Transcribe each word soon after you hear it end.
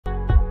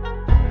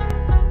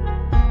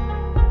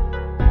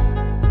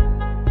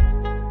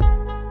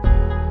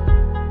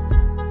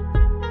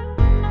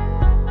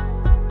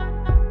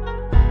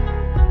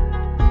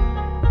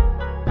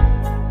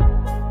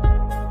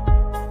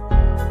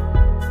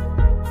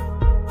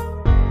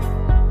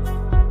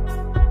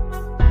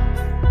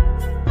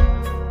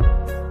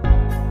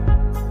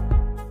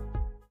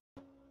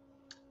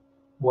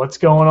What's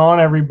going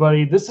on,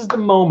 everybody? This is the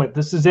moment.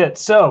 This is it.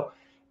 So,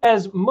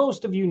 as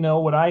most of you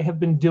know, what I have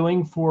been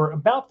doing for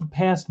about the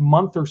past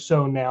month or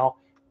so now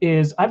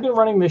is I've been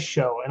running this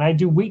show, and I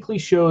do weekly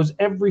shows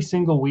every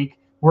single week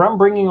where I'm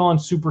bringing on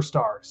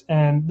superstars.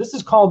 And this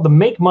is called the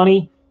Make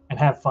Money and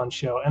Have Fun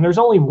show. And there's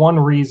only one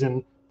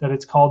reason that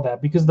it's called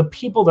that, because the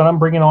people that I'm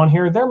bringing on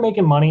here, they're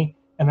making money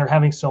and they're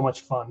having so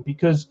much fun.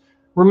 Because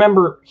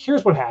remember,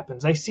 here's what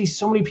happens. I see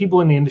so many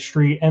people in the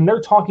industry and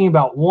they're talking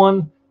about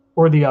one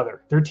or the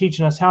other. They're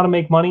teaching us how to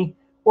make money,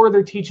 or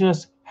they're teaching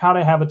us how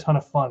to have a ton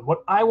of fun.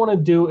 What I want to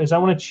do is I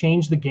want to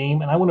change the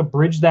game, and I want to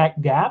bridge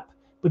that gap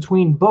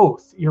between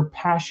both your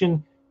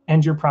passion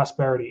and your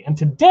prosperity. And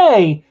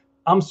today,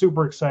 I'm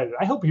super excited.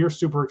 I hope you're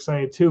super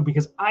excited too,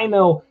 because I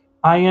know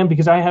I am,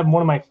 because I have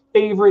one of my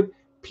favorite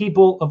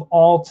people of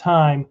all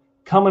time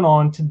coming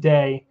on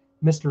today.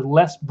 Mr.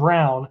 Les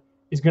Brown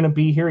is going to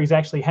be here. He's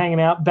actually hanging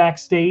out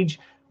backstage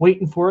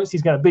waiting for us.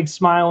 He's got a big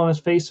smile on his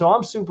face, so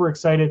I'm super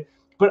excited.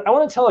 But I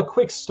want to tell a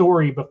quick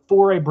story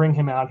before I bring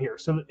him out here.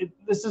 So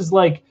this is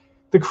like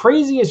the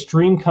craziest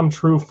dream come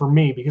true for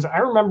me, because I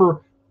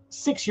remember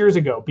 6 years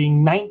ago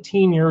being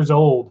 19 years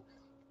old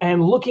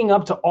and looking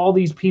up to all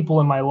these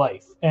people in my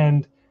life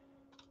and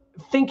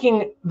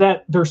thinking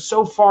that they're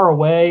so far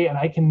away and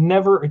I can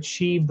never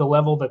achieve the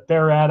level that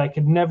they're at. I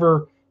could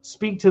never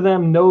speak to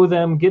them, know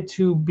them, get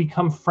to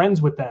become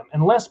friends with them.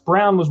 And Les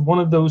Brown was one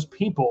of those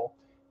people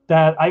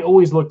that I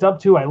always looked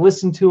up to. I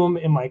listened to him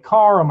in my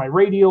car, on my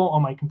radio,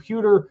 on my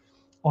computer,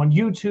 on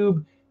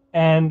YouTube,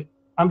 and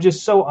I'm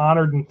just so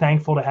honored and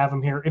thankful to have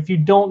him here. If you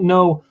don't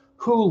know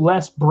who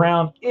Les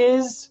Brown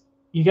is,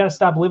 you got to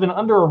stop living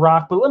under a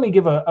rock, but let me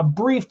give a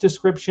brief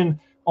description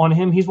on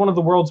him. He's one of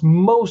the world's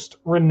most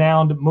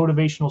renowned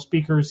motivational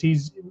speakers.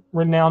 He's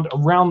renowned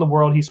around the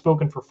world. He's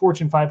spoken for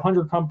Fortune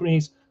 500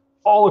 companies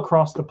all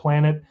across the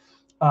planet.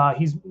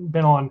 He's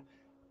been on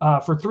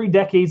for 3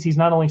 decades. He's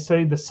not only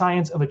studied the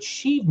science of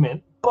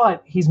achievement,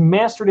 but he's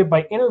mastered it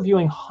by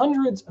interviewing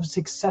hundreds of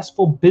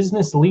successful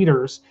business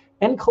leaders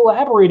and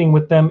collaborating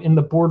with them in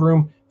the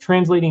boardroom,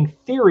 translating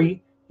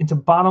theory into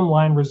bottom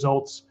line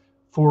results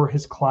for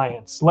his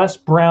clients. Les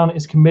Brown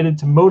is committed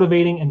to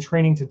motivating and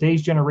training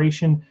today's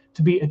generation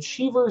to be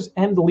achievers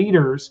and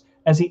leaders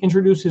as he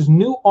introduces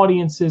new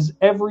audiences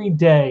every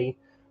day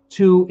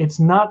to It's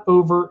Not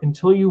Over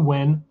Until You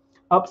Win,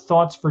 Up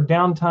Thoughts for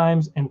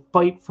Downtimes, and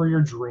Fight for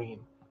Your Dream.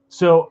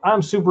 So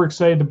I'm super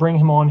excited to bring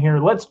him on here.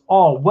 Let's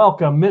all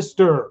welcome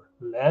Mr.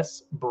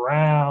 Les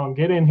Brown.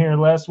 Get in here,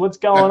 Les. What's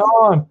going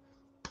on?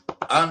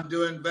 I'm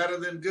doing better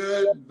than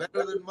good,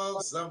 better than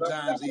most,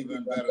 sometimes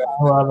even better.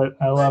 I love it.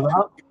 I love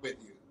it. With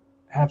you.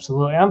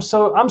 Absolutely. I'm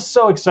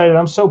so excited.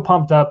 I'm so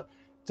pumped up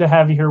to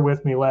have you here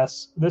with me,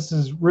 Les. This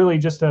is really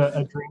just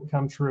a dream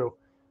come true.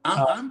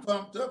 I'm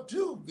pumped up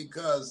too,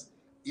 because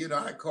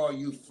I call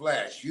you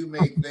Flash. You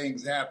make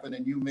things happen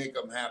and you make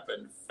them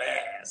happen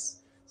fast.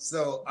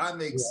 So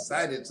I'm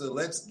excited. So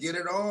let's get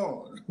it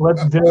on.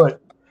 Let's do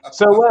it.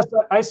 So Les,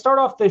 I start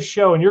off this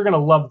show, and you're going to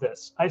love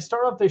this. I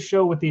start off this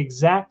show with the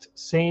exact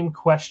same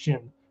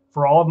question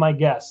for all of my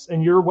guests,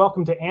 and you're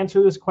welcome to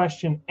answer this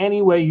question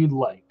any way you'd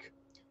like.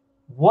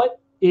 What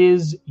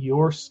is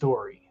your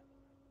story?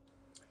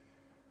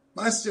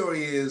 My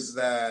story is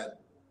that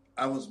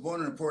I was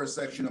born in a poor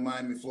section of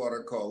Miami,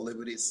 Florida called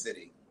Liberty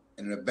City,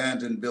 in an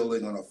abandoned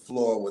building on a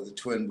floor with a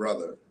twin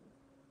brother.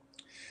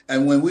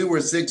 And when we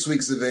were 6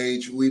 weeks of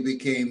age, we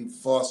became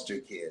foster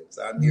kids.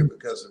 I'm here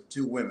because of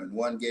 2 women.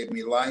 One gave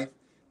me life.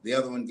 The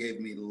other one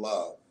gave me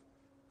love.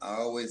 I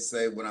always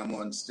say when I'm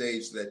on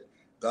stage that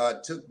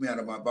God took me out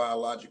of my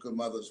biological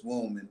mother's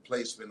womb and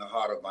placed me in the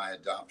heart of my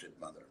adopted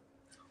mother.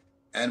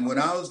 And when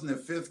I was in the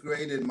 5th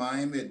grade in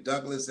Miami at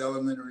Douglas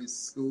Elementary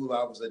School,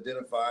 I was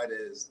identified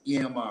as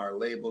EMR,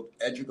 labeled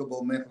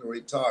educable mentally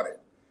retarded,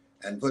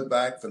 and put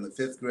back from the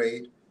 5th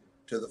grade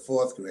to the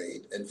 4th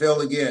grade, and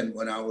failed again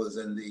when I was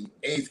in the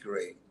 8th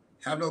grade.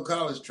 Have no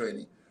college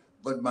training.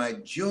 But my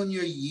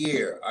junior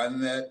year, I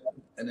met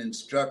an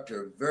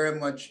instructor very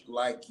much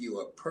like you,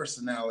 a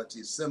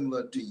personality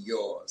similar to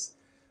yours,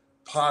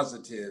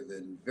 positive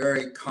and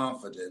very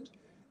confident.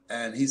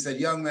 And he said,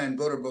 young man,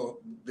 go to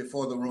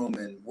before the room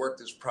and work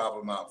this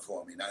problem out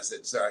for me. And I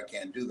said, sir, I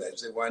can't do that. He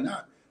said, why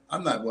not?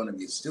 I'm not one of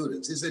your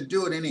students. He said,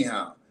 do it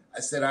anyhow.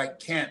 I said, I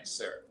can't,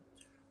 sir.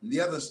 And the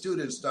other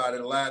students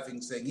started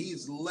laughing, saying,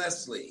 he's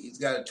Leslie. He's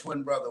got a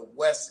twin brother,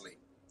 Wesley.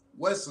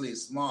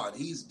 Wesley's smart.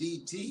 He's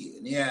DT.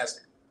 And he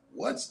asked,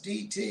 what's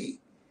DT?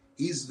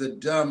 He's the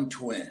dumb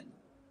twin.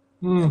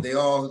 And they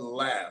all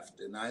laughed.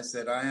 And I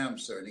said, I am,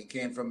 sir. And he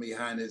came from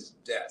behind his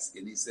desk.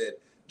 And he said,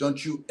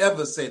 don't you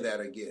ever say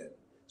that again.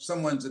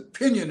 Someone's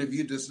opinion of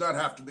you does not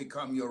have to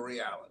become your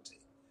reality.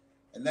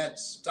 And that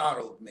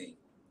startled me.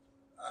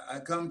 I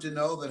come to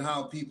know that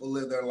how people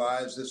live their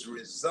lives is a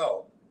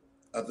result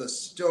of the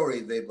story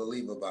they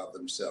believe about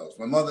themselves.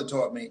 My mother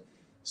taught me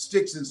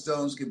sticks and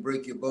stones can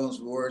break your bones,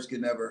 but words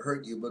can never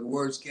hurt you, but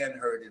words can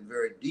hurt and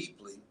very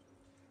deeply.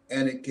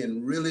 And it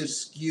can really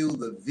skew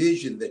the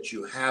vision that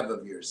you have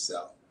of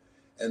yourself.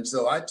 And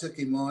so I took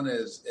him on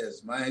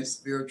as my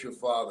spiritual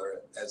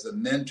father, as a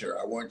mentor.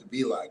 I wanted to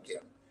be like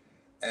him.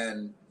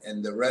 and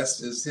the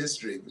rest is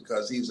history,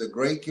 because he's a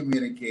great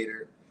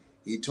communicator.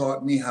 He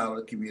taught me how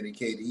to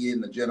communicate. He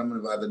and a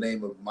gentleman by the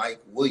name of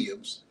Mike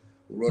Williams,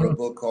 who wrote a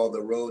book called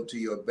The Road to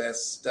Your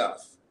Best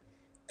Stuff.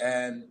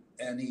 And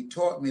he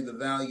taught me the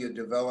value of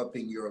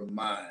developing your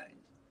mind.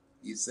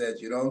 He said,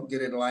 you don't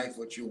get in life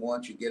what you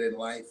want, you get in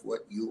life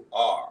what you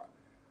are.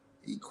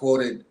 He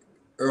quoted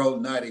Earl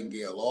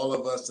Nightingale, all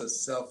of us are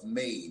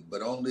self-made,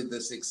 but only the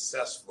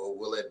successful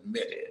will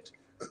admit it.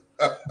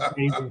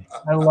 Amazing.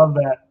 I love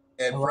that.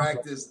 And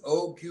practice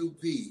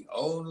OQP,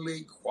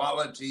 only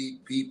quality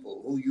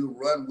people. Who you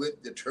run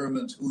with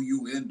determines who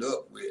you end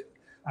up with.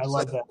 I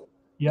love that.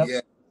 Yep.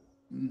 Yeah.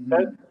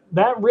 Mm-hmm.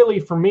 That really,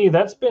 for me,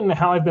 that's been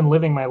how I've been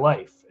living my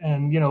life.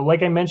 And,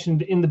 like I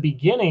mentioned in the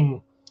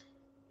beginning,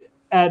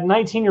 at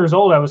 19 years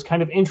old, I was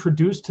kind of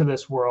introduced to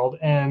this world,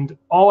 and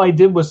all I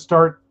did was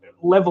start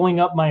leveling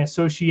up my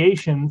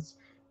associations.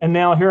 And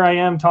now here I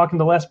am talking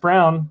to Les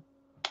Brown,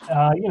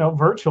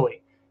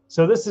 virtually.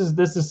 So this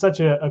is such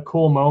a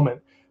cool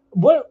moment. I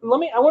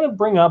want to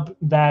bring up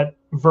that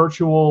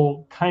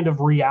virtual kind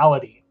of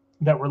reality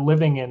that we're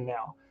living in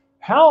now.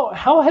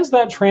 How has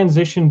that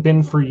transition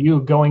been for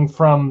you, going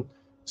from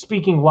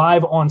speaking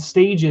live on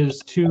stages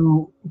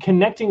to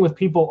connecting with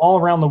people all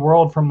around the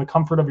world from the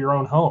comfort of your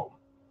own home?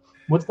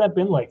 What's that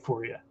been like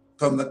for you?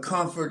 From the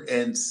comfort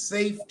and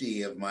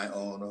safety of my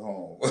own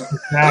home.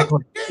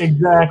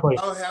 Exactly.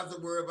 I don't have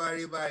to worry about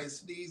anybody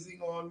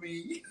sneezing on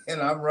me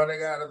and I'm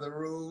running out of the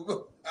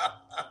room.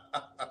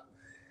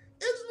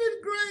 It's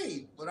been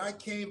great. When I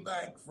came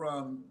back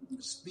from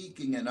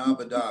speaking in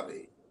Abu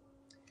Dhabi,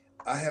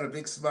 I had a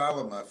big smile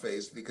on my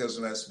face, because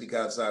when I speak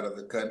outside of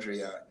the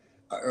country, I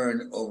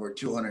earn over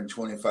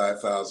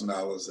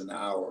 $225,000 an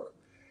hour.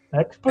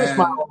 That puts a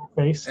smile on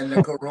your face. And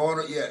the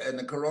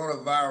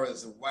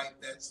coronavirus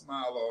wiped that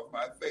smile off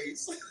my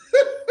face.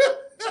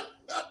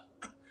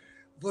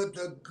 But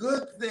the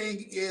good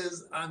thing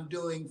is I'm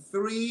doing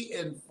 3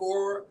 and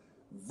 4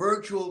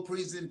 virtual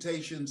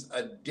presentations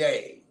a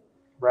day.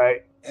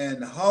 Right.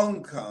 In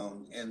Hong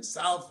Kong and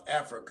South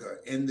Africa,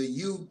 in the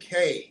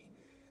UK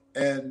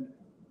and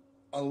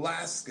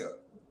Alaska.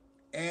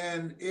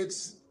 And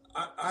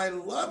I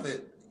love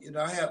it.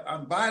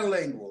 I'm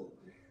bilingual.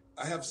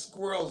 I have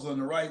squirrels on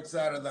the right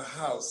side of the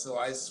house, so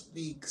I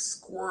speak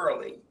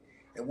squirrely.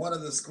 And one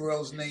of the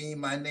squirrels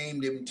I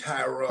named him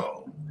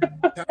Tyrone.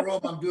 Tyrone,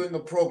 I'm doing a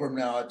program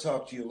now. I'll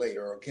talk to you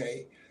later,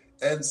 okay?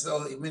 And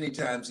so many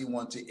times he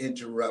wants to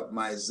interrupt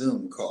my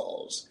Zoom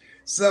calls.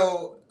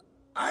 So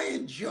I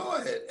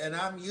enjoy it, and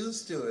I'm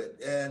used to it.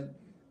 And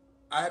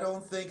I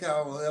don't think I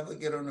will ever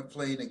get on a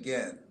plane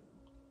again.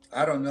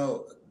 I don't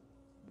know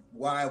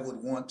why I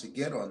would want to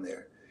get on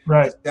there.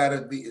 Right. It's got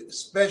to be,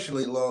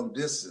 especially long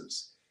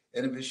distance.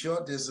 And if it's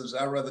short distance,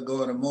 I'd rather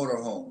go in a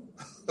motorhome.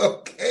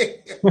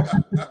 Okay.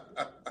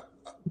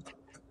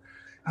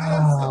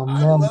 I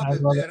love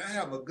it, man. I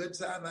have a good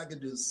time. I can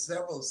do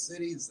several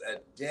cities a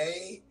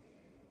day,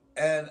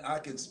 and I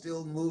can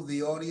still move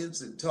the audience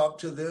and talk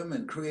to them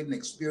and create an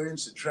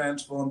experience to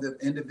transform them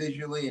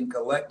individually and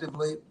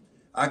collectively.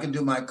 I can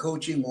do my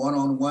coaching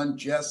one-on-one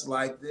just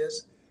like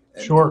this,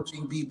 and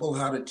teaching people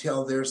how to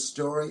tell their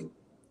story.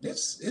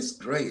 It's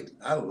great.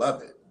 I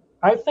love it.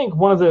 I think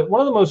one of the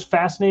most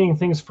fascinating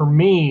things for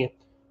me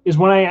is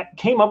when I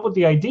came up with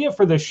the idea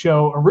for this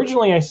show.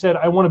 Originally, I said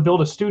I want to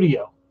build a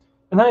studio,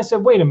 and then I said,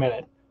 wait a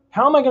minute,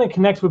 how am I going to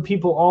connect with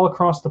people all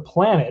across the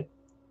planet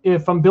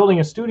if I'm building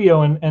a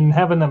studio and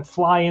having them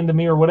fly into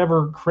me or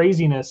whatever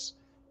craziness?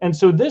 And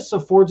so this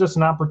affords us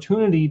an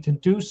opportunity to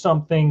do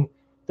something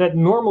that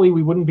normally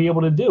we wouldn't be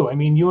able to do. I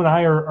mean, you and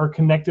I are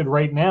connected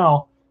right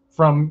now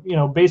from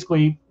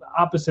basically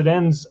opposite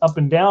ends up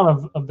and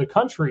down of the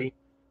country.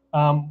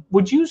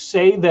 Would you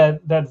say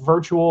that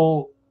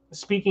virtual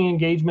speaking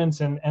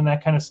engagements and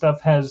that kind of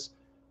stuff has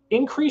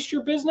increased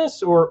your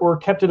business or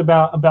kept it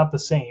about the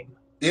same?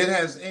 It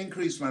has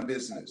increased my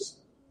business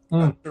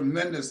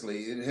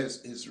tremendously. It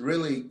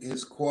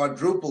has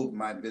quadrupled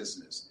my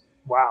business.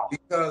 Wow.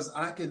 Because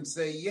I can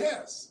say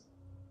yes.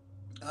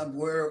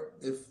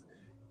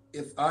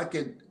 If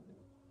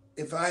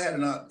I had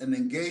an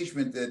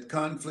engagement that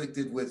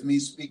conflicted with me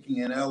speaking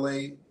in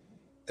LA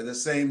at the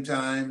same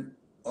time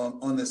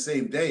on the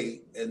same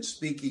day and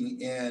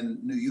speaking in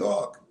New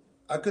York,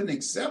 I couldn't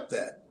accept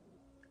that.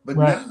 But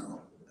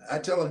now I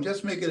tell them,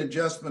 just make an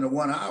adjustment of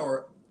 1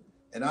 hour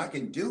and I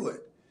can do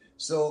it.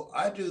 So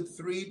I do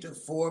 3 to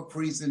 4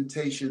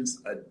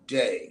 presentations a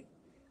day.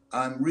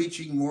 I'm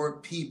reaching more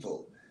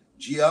people.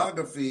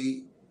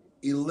 Geography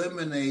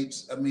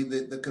eliminates,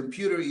 the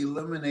computer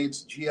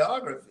eliminates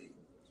geography.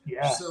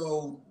 Yeah.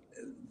 So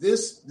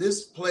this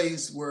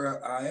place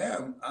where I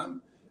am,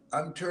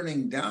 I'm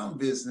turning down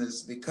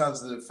business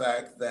because of the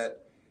fact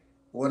that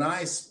when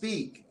I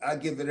speak, I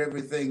give it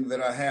everything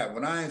that I have.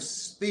 When I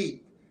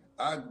speak,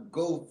 I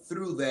go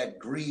through that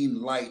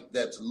green light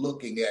that's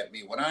looking at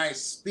me. When I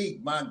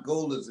speak, my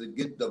goal is to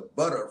get the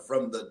butter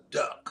from the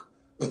duck.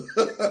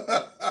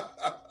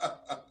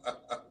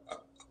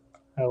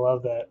 I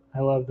love that.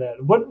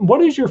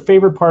 What is your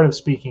favorite part of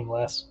speaking,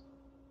 Les?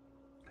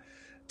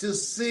 to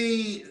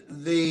see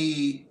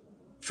the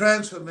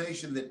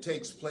transformation that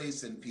takes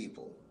place in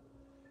people.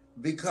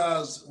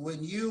 Because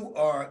when you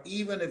are,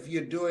 even if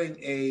you're doing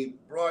a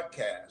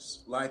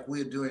broadcast like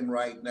we're doing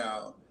right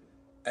now,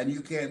 and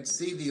you can't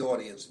see the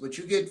audience, but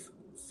you get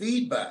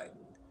feedback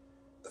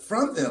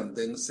from them,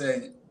 things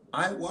saying,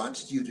 I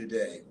watched you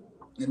today,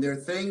 and there are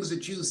things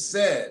that you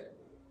said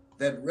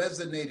that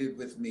resonated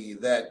with me,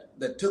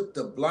 that took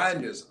the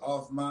blinders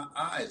off my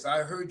eyes. I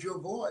heard your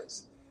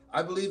voice.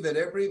 I believe that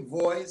every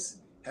voice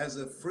has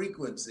a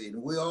frequency,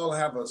 and we all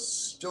have a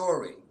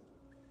story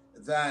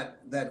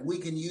that we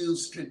can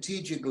use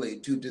strategically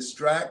to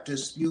distract,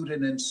 dispute,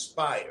 and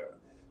inspire,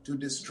 to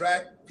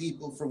distract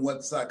people from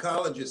what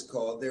psychologists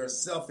call their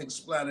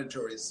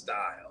self-explanatory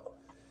style,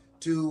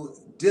 to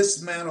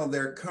dismantle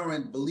their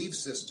current belief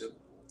system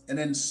and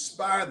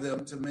inspire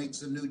them to make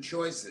some new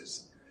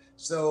choices.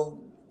 So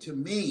to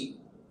me,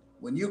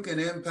 when you can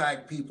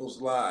impact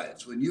people's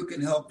lives, when you can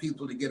help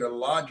people to get a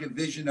larger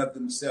vision of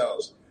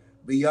themselves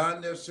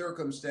beyond their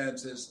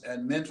circumstances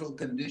and mental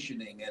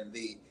conditioning and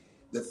the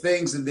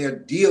things that they're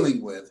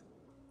dealing with,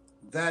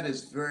 that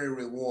is very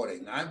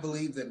rewarding. I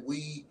believe that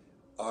we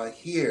are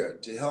here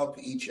to help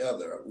each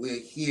other.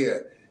 We're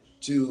here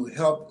to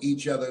help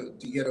each other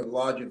to get a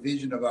larger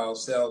vision of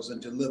ourselves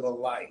and to live a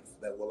life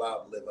that will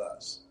outlive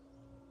us.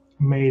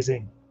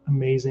 Amazing.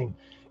 Amazing.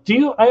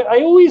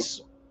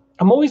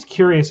 I'm always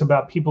curious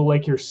about people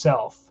like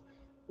yourself.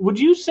 Would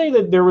you say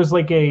that there was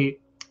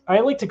I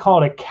like to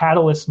call it a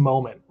catalyst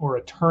moment or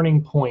a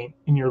turning point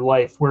in your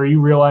life where you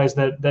realize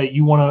that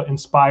you want to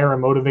inspire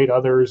and motivate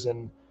others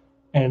and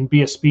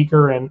be a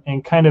speaker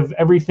and kind of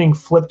everything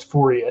flipped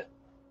for you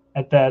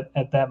at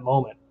that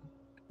moment?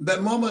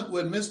 That moment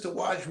when Mr.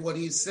 Wash, what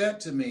he said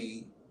to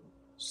me,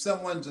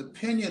 someone's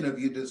opinion of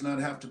you does not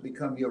have to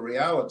become your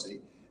reality.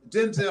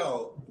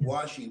 Denzel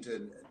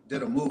Washington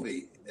did a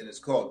movie and it's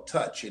called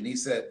Touch. And he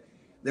said,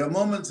 there are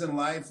moments in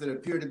life that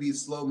appear to be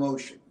slow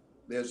motion.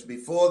 There's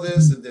before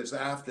this and there's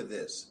after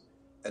this.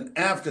 And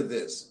after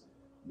this,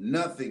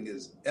 nothing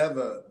is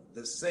ever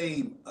the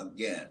same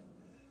again.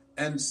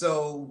 And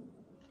so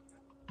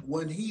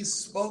when he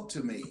spoke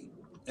to me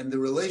and the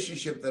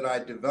relationship that I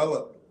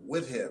developed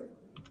with him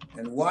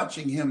and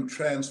watching him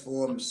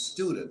transform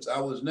students,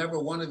 I was never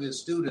one of his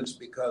students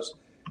because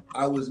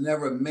I was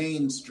never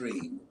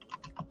mainstream.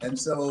 And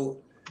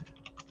so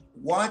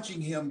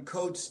watching him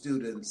coach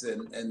students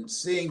and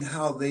seeing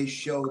how they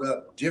showed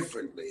up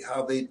differently,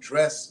 how they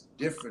dressed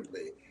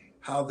differently,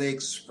 how they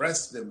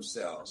expressed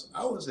themselves,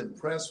 I was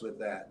impressed with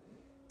that.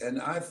 And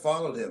I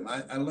followed him.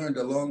 I learned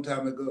a long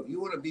time ago, if you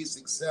want to be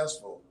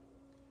successful,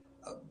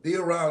 be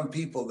around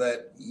people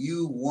that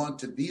you want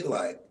to be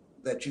like,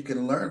 that you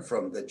can learn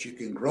from, that you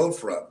can grow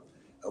from.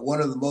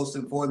 One of the most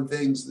important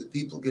things that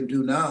people can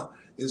do now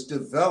is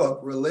develop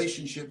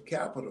relationship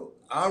capital.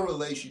 Our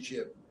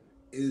relationship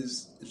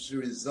is a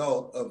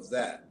result of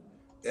that.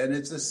 And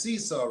it's a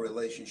seesaw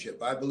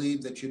relationship. I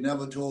believe that you're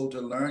never too old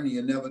to learn, and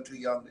you're never too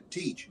young to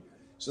teach.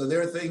 So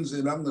there are things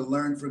that I'm going to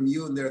learn from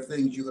you, and there are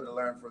things you're going to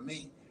learn from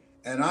me.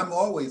 And I'm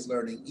always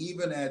learning.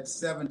 Even at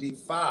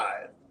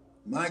 75,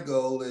 my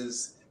goal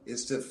is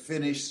to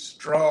finish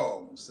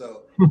strong.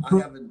 So I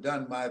haven't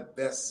done my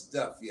best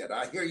stuff yet.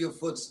 I hear your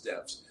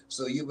footsteps,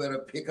 so you better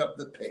pick up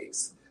the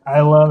pace. I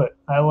love it.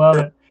 I love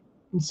it.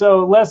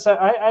 So, Les,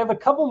 I have a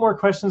couple more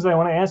questions I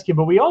want to ask you,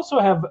 but we also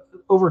have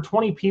over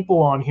 20 people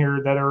on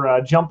here that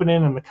are jumping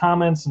in the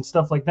comments and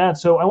stuff like that.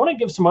 So I want to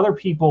give some other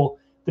people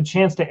the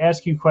chance to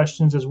ask you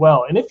questions as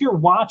well. And if you're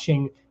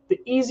watching, the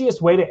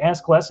easiest way to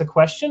ask Les a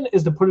question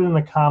is to put it in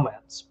the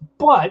comments.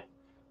 But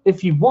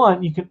if you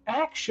want, you can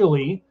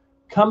actually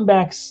come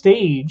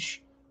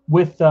backstage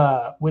with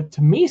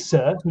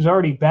Tamisa, who's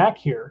already back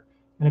here.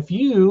 And if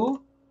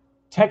you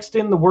text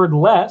in the word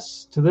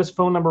Les to this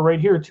phone number right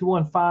here,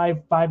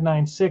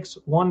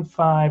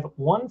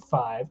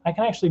 215-596-1515. I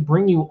can actually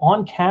bring you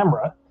on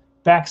camera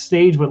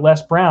backstage with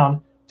Les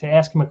Brown to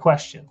ask him a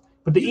question.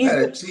 But you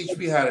gotta teach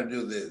me how to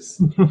do this.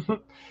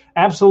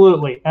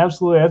 Absolutely. That's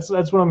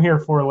what I'm here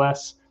for,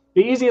 Les.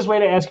 The easiest way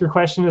to ask your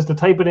question is to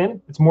type it in.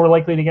 It's more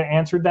likely to get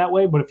answered that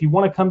way. But if you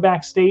want to come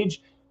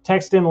backstage,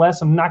 text in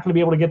Les. I'm not going to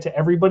be able to get to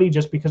everybody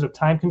just because of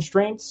time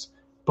constraints,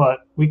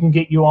 but we can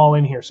get you all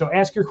in here. So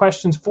ask your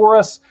questions for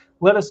us.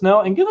 Let us know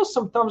and give us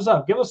some thumbs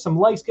up. Give us some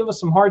likes. Give us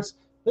some hearts.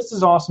 This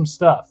is awesome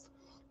stuff.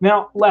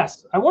 Now,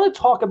 Les, I want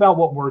to talk about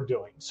what we're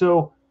doing.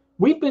 So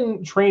we've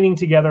been training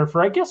together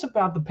for, I guess,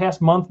 about the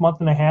past month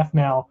and a half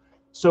now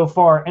so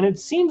far. And it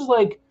seems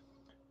like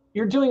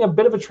you're doing a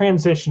bit of a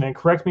transition, and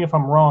correct me if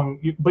I'm wrong,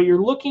 but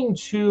you're looking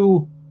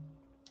to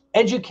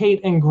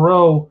educate and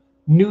grow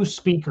new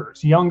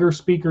speakers, younger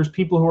speakers,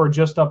 people who are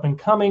just up and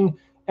coming,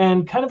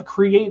 and kind of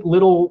create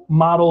little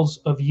models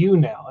of you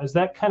now. Is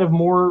that kind of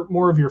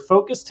more of your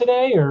focus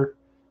today, or?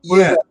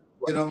 Yeah,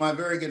 my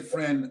very good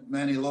friend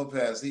Manny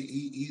Lopez,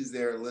 he's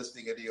there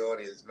listening in the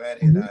audience.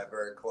 Manny and I are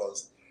very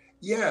close.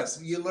 Yes,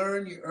 you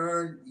learn, you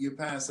earn, you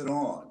pass it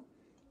on,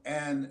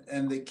 and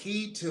the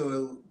key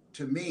to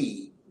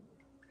me,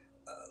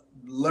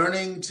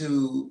 learning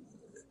to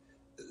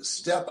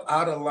step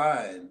out of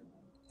line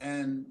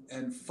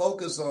and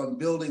focus on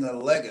building a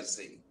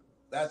legacy.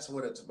 That's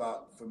what it's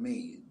about for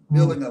me,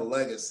 building a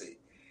legacy.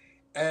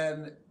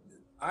 And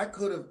I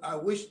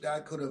wished I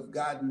could have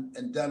gotten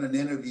and done an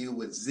interview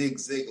with Zig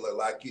Ziglar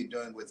like you're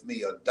doing with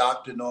me, or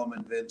Dr.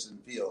 Norman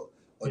Vincent Peale,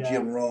 or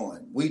Jim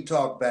Rohn. We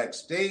talked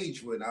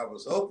backstage when I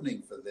was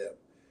opening for them,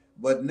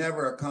 but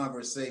never a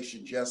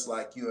conversation just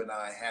like you and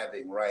I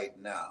having right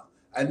now.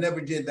 I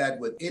never did that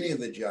with any of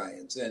the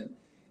giants, and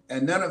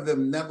none of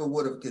them never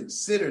would have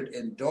considered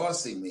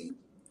endorsing me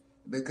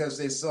because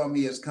they saw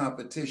me as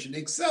competition,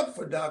 except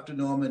for Dr.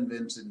 Norman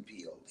Vincent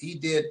Peale. He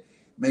did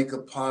make a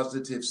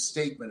positive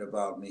statement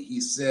about me.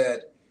 He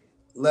said,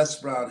 Les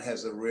Brown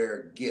has a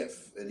rare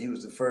gift, and he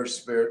was the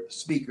first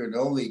speaker and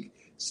only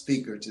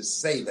speaker to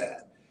say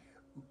that,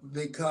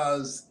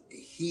 because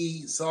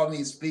he saw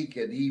me speak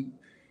and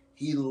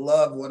he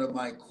loved one of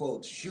my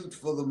quotes, shoot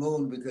for the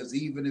moon, because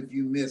even if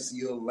you miss,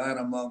 you'll land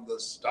among the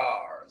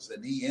stars.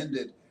 And he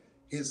ended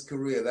his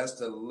career. That's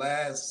the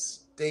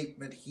last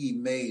statement he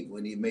made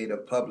when he made a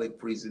public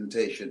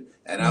presentation.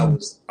 And I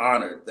was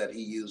honored that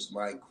he used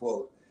my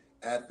quote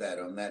at that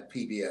on that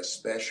PBS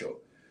special.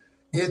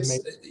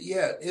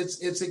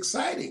 It's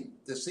exciting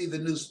to see the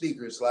new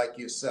speakers like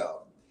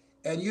yourself.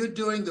 And you're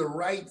doing the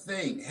right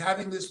thing.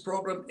 Having this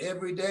program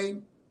every day,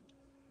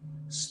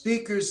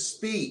 speakers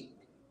speak.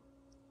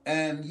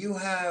 And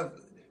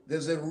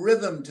there's a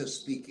rhythm to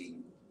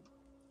speaking,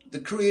 to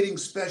creating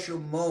special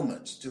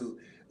moments, to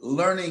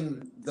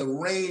learning the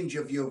range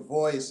of your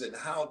voice and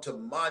how to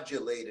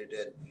modulate it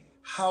and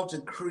how to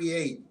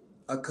create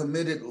a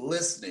committed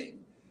listening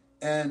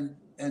and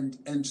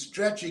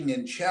stretching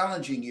and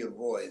challenging your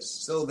voice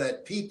so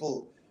that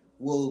people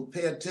will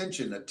pay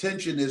attention.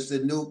 Attention is the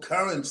new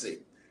currency.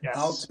 Yes.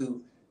 How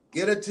to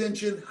get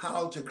attention,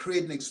 how to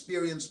create an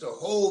experience to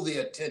hold the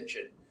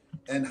attention,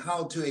 and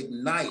how to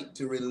ignite,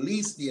 to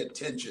release the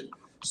attention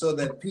so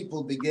that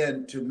people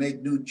begin to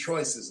make new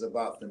choices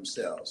about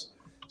themselves.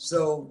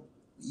 So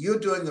you're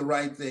doing the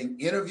right thing,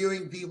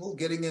 interviewing people,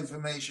 getting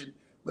information,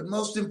 but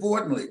most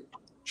importantly,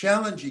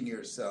 challenging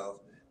yourself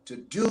to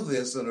do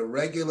this on a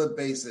regular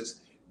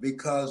basis,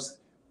 because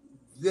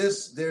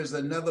there's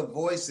another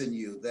voice in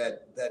you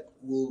that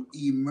will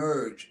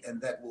emerge and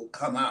that will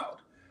come out.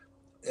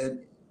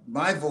 And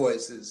my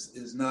voice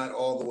is not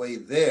all the way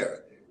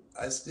there.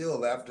 I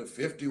still, after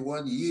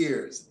 51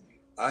 years,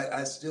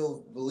 I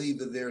still believe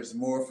that there's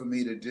more for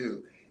me to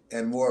do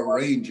and more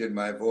range in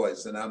my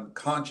voice. And I'm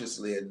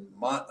consciously and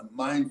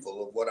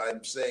mindful of what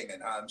I'm saying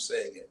and how I'm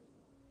saying it.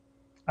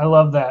 I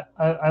love that.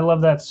 I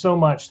love that so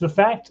much. The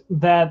fact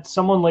that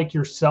someone like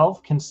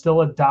yourself can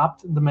still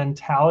adopt the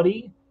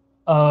mentality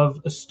of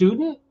a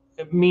student,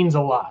 it means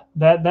a lot.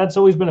 That's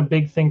always been a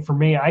big thing for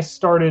me. I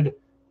started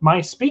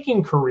my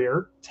speaking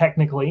career,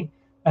 technically,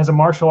 as a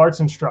martial arts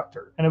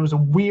instructor. And it was a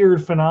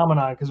weird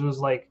phenomenon because it was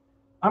like,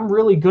 I'm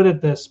really good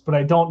at this, but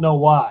I don't know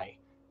why.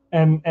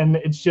 And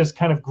it's just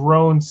kind of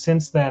grown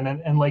since then.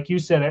 And like you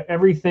said,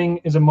 everything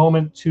is a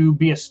moment to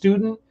be a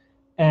student,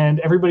 and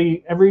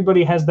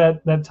everybody has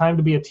that time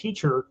to be a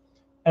teacher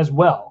as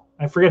well.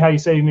 I forget how you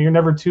say, you're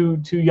never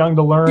too young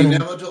to learn. You're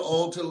never too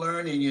old to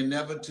learn, and you're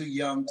never too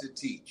young to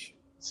teach.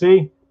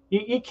 See,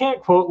 you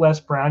can't quote Les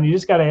Brown. You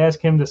just got to ask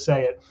him to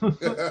say it.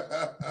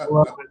 I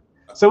love it.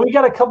 So we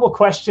got a couple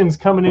questions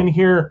coming in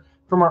here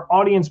from our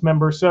audience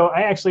members. So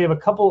I actually have a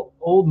couple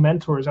old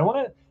mentors. I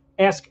want to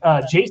ask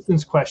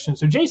Jason's question.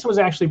 So Jason was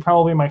actually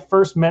probably my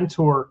first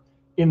mentor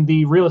in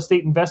the real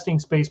estate investing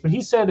space, but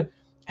he said,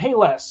 hey,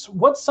 Les,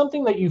 what's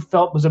something that you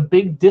felt was a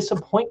big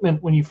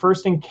disappointment when you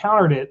first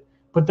encountered it,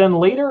 but then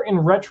later in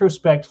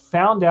retrospect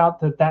found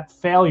out that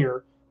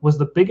failure was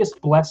the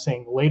biggest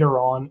blessing later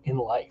on in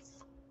life?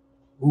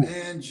 Ooh.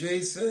 Man,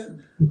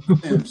 Jason,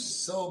 I am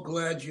so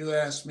glad you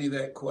asked me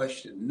that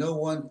question. No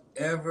one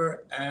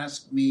ever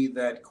asked me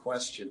that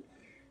question,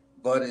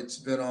 but it's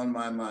been on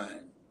my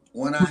mind.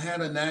 When I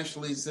had a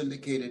nationally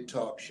syndicated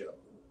talk show,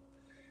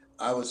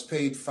 I was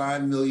paid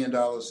 $5 million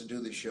to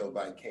do the show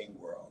by King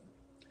World.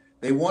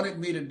 They wanted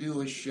me to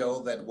do a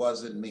show that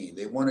wasn't me.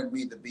 They wanted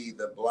me to be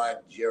the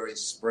Black Jerry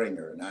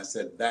Springer. And I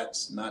said,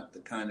 that's not the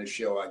kind of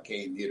show I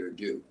came here to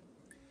do.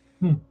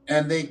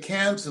 And they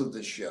canceled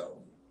the show.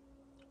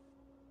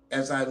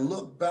 As I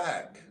look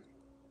back,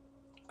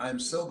 I'm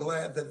so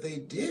glad that they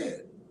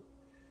did.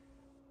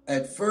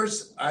 At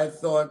first, I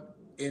thought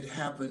it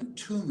happened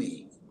to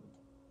me.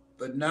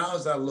 But now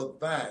as I look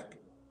back,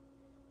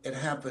 it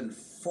happened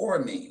for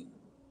me.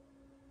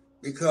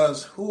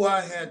 Because who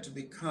I had to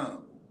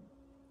become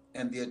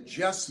and the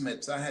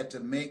adjustments I had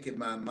to make in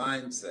my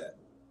mindset.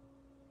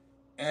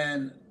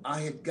 And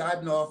I had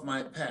gotten off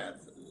my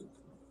path.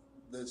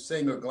 The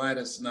singer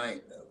Gladys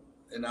Knight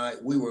and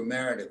we were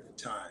married at the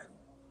time.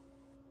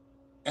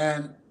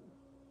 And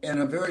in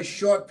a very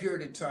short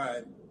period of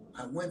time,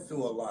 I went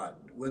through a lot.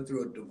 Went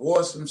through a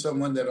divorce from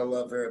someone that I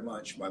love very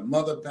much. My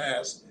mother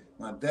passed,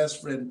 my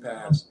best friend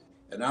passed,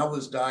 and I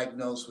was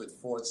diagnosed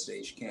with 4th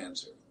stage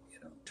cancer,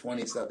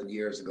 27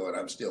 years ago, and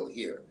I'm still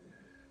here.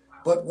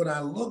 But when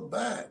I look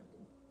back,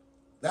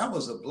 that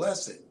was a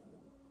blessing,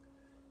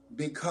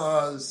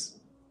 because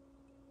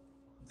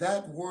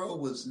that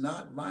world was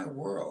not my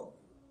world.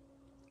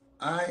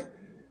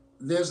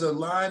 There's a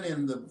line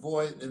in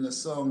the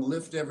song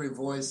 "Lift Every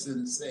Voice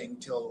and Sing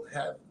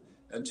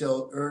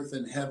until earth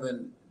and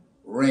heaven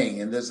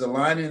ring," and there's a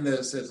line in there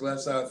that says,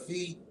 "Lest our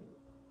feet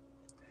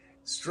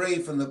stray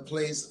from the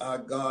place, our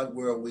God,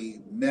 where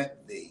we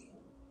met thee,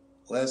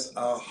 lest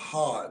our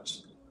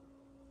hearts,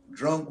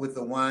 drunk with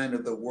the wine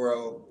of the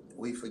world,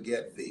 we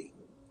forget thee."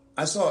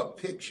 I saw a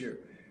picture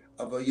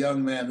of a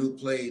young man who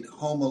played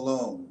Home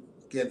Alone.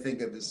 Can't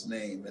think of his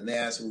name, and they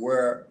asked,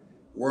 "Where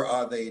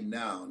are they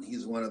now?" And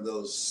he's one of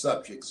those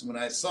subjects. When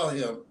I saw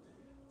him,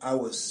 I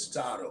was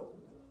startled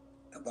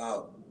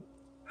about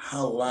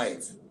how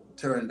life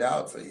turned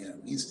out for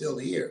him. He's still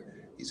here.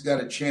 He's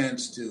got a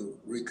chance to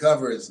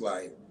recover his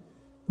life.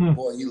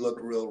 Boy, he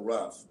looked real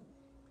rough.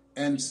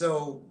 And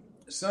so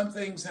some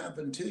things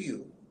happen to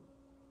you,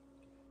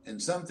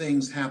 and some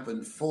things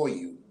happen for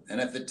you.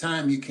 And at the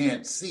time, you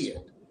can't see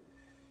it.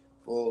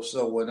 Well,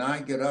 so when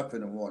I get up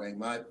in the morning,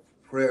 my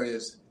prayer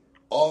is,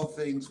 all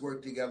things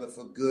work together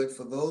for good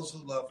for those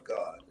who love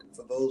God and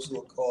for those who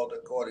are called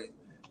according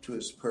to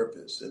his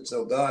purpose. And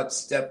so God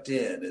stepped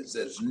in and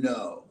says,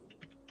 "No,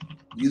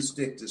 you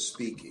stick to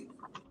speaking.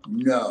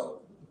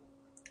 No,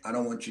 I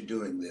don't want you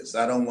doing this.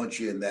 I don't want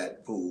you in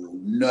that pool.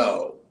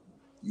 No,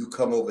 you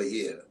come over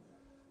here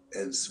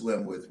and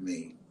swim with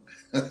me."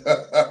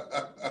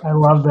 I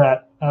love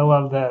that. I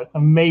love that.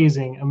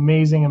 Amazing,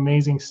 amazing,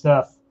 amazing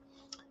stuff.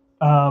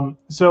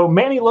 So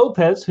Manny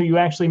Lopez, who you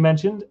actually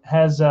mentioned,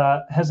 has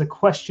a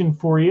question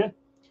for you.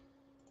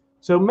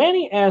 So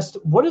Manny asked,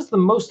 what is the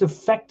most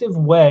effective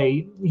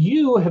way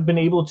you have been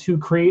able to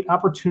create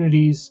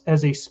opportunities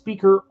as a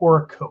speaker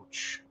or a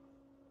coach?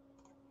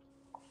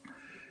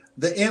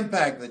 The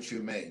impact that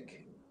you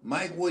make.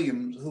 Mike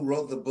Williams, who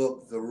wrote the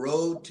book, The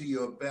Road to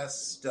Your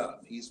Best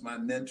Stuff, he's my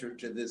mentor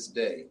to this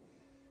day.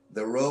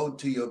 The Road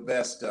to Your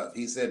Best Stuff.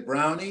 He said,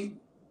 "Brownie,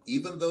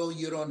 even though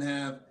you don't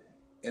have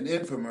an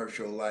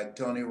infomercial like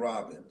Tony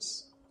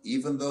Robbins,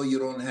 even though you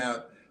don't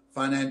have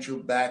financial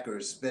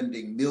backers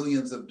spending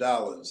millions of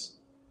dollars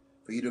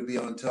for you to be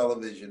on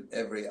television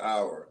every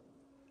hour,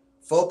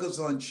 focus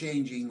on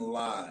changing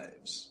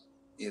lives.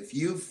 If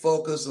you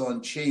focus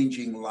on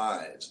changing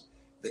lives,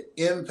 the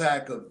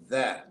impact of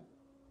that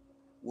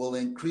will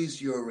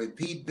increase your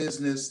repeat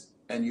business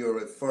and your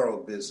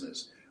referral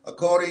business."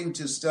 According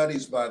to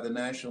studies by the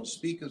National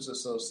Speakers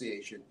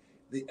Association,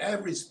 the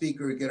average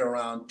speaker get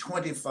around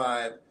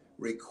 25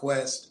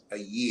 requests a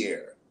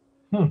year.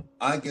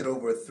 I get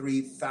over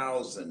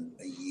 3,000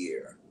 a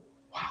year.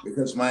 Wow.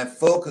 Because my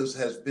focus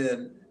has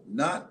been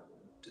not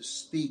to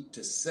speak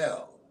to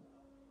sell,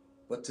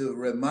 but to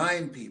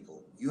remind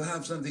people you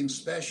have something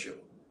special.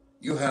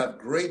 You have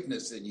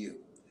greatness in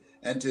you.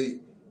 And to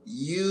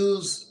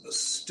use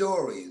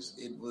stories.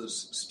 It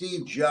was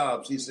Steve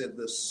Jobs. He said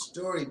the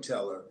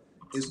storyteller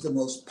is the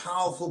most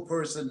powerful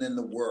person in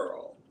the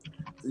world.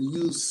 To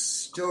use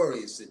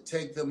stories to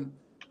take them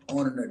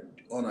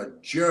on a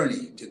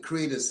journey to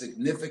create a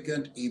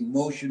significant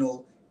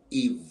emotional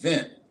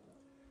event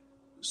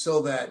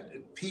so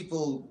that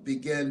people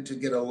begin to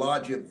get a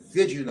larger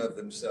vision of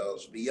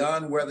themselves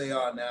beyond where they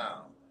are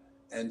now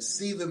and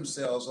see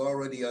themselves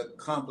already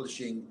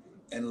accomplishing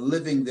and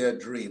living their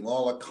dream.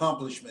 All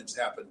accomplishments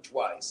happen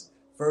twice.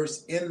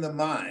 First in the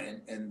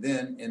mind and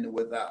then in the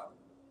without.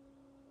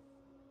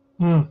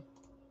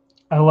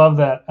 I love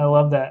that. I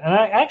love that. And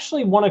I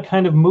actually want to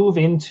kind of move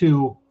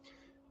into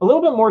a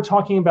little bit more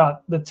talking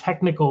about the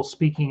technical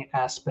speaking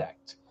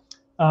aspect.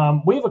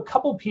 We have a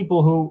couple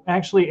people who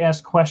actually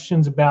ask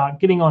questions about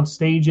getting on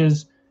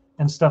stages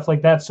and stuff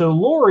like that. So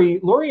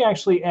Lori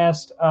actually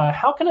asked,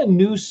 how can a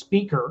new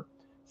speaker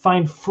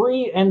find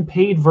free and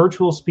paid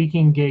virtual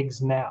speaking gigs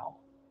now?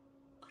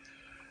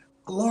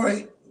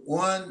 Lori,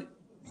 one,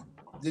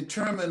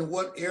 determine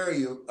what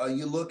area are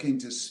you looking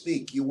to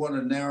speak. You want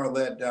to narrow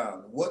that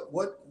down.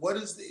 What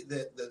is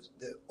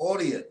the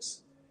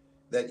audience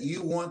that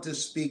you want to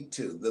speak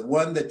to, the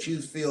one that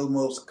you feel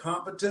most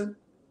competent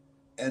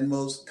and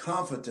most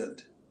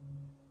confident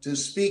to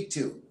speak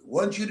to?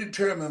 Once you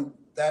determine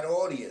that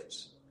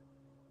audience,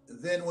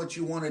 then what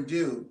you want to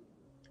do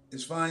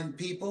is find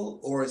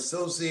people or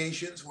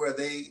associations where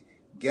they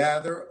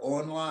gather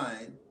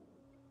online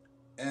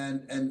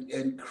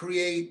and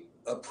create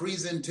a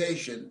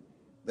presentation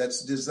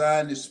that's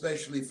designed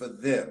especially for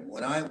them.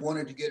 When I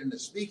wanted to get in the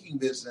speaking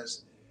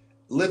business,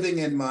 living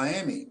in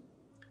Miami,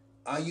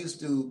 I used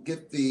to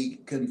get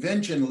the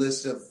convention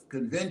list of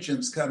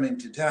conventions coming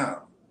to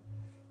town.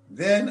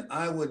 Then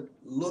I would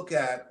look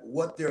at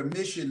what their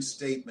mission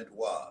statement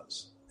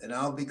was, and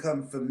I'll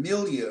become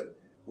familiar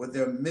with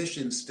their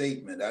mission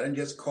statement. I didn't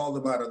just call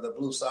them out of the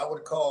blue. So I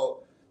would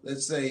call,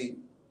 let's say,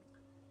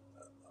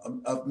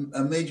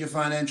 a major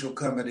financial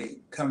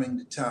company coming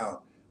to town.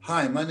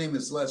 "Hi, my name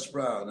is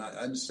Lesbrown. I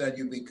understand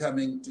you'll be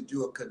coming to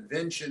do a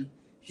convention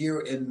here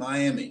in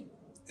Miami.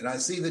 And I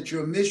see that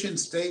your mission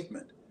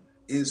statement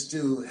is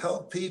to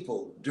help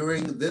people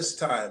during this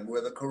time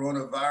where the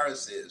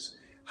coronavirus is,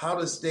 how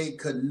to stay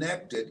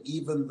connected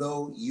even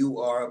though you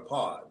are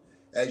apart.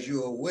 As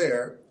you're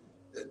aware,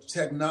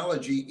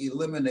 technology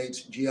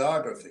eliminates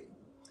geography.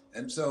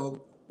 And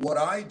so what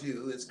I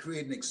do is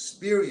create an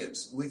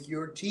experience with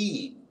your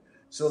team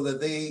so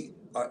that they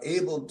are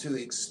able to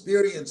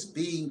experience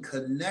being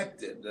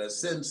connected, a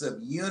sense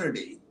of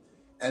unity,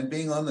 and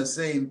being on the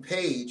same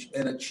page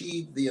and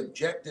achieve the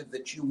objective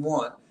that you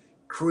want,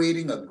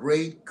 creating a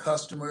great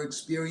customer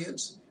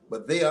experience.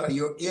 But they are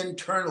your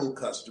internal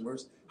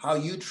customers. How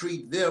you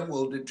treat them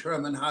will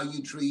determine how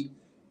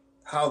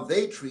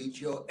they treat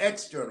your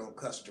external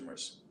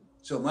customers.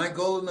 So my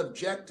goal and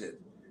objective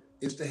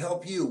is to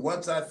help you.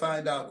 Once I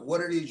find out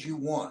what it is you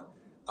want,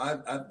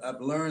 I've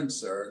learned,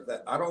 sir,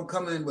 that I don't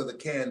come in with a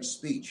canned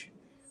speech.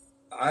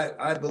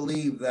 I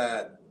believe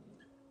that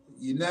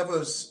you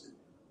never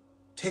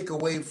take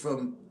away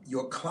from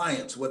your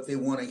clients what they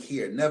want to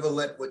hear. Never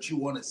let what you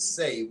want to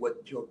say,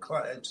 what your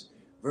clients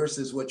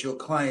versus what your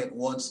client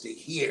wants to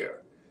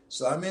hear.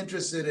 So I'm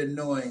interested in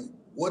knowing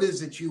what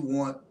is it you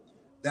want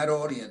that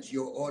audience,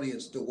 your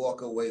audience, to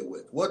walk away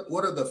with. What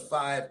are the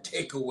 5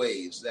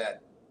 takeaways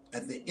that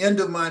at the end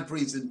of my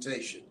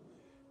presentation,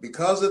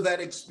 because of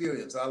that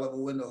experience, Oliver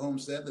Wendell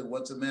Holmes said that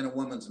once a man or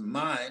woman's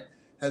mind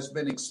has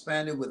been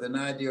expanded with an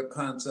idea,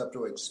 concept,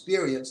 or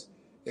experience,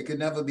 it can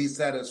never be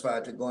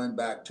satisfied to going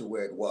back to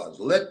where it was.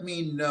 Let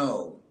me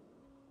know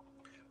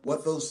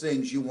what those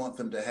things you want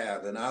them to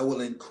have, and I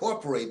will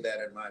incorporate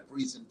that in my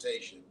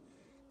presentation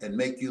and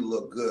make you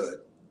look good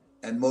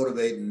and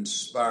motivate and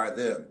inspire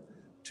them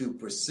to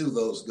pursue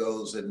those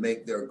goals and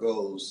make their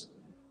goals,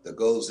 the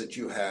goals that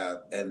you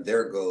have, and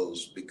their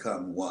goals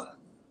become one.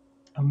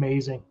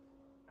 Amazing.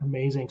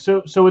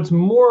 So it's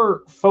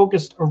more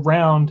focused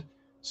around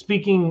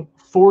speaking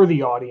for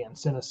the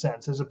audience in a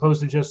sense, as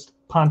opposed to just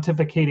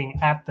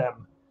pontificating at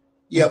them.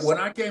 Yeah, when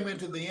I came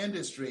into the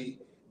industry,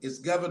 it's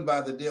governed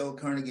by the Dale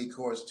Carnegie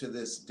course to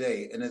this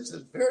day, and it's a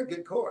very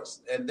good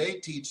course. And they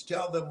teach,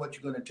 tell them what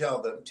you're going to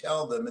tell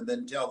them, and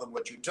then tell them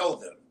what you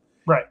told them.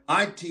 Right.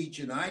 I teach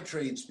and I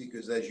train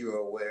speakers, as you're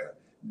aware.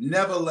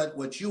 Never let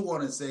what you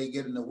want to say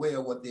get in the way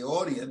of what the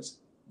audience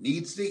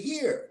needs to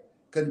hear.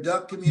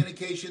 Conduct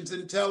communications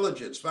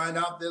intelligence. Find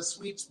out their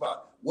sweet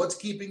spot. What's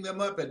keeping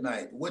them up at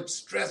night? What's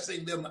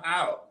stressing them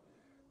out?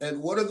 And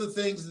what are the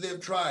things they've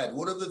tried?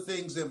 What are the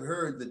things they've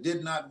heard that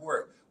did not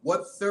work?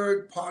 What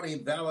third-party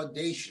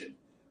validation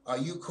are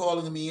you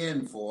calling me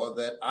in for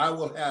that I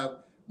will have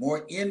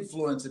more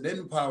influence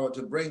and power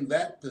to bring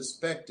that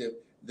perspective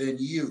than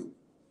you?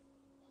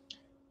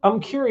 I'm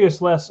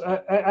curious, Les.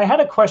 I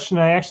had a question.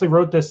 I actually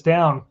wrote this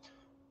down,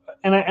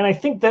 and I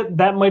think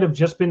that might have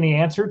just been the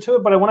answer to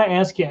it, but I want to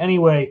ask you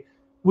anyway.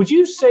 Would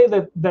you say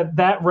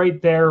that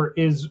right there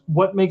is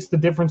what makes the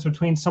difference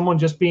between someone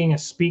just being a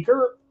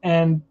speaker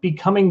and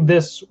becoming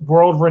this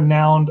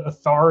world-renowned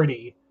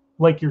authority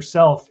like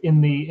yourself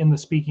in the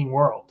speaking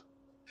world?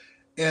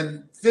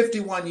 In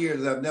 51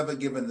 years, I've never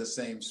given the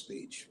same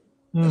speech.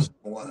 That's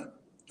one.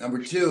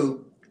 Number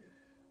two,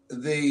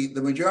 the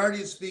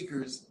majority of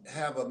speakers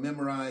have a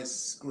memorized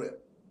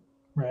script.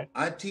 Right.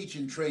 I teach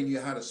and train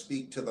you how to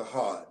speak to the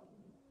heart.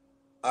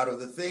 Out of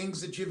the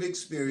things that you've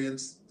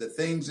experienced, the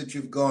things that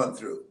you've gone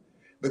through,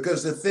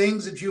 because the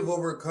things that you've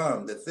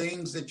overcome, the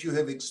things that you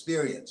have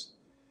experienced,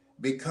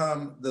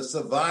 become the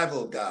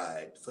survival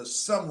guide for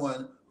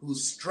someone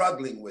who's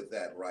struggling with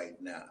that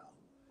right now.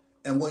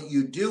 And what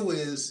you do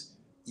is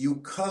you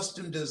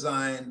custom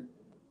design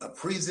a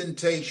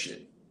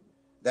presentation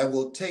that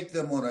will take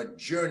them on a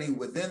journey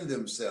within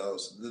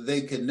themselves that they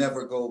can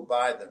never go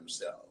by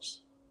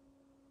themselves.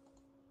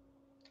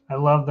 I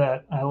love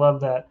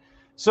that.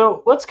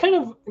 So let's kind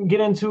of get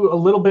into a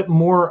little bit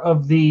more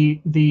of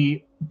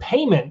the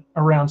payment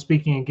around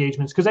speaking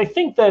engagements, because I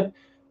think that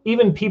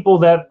even people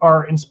that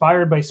are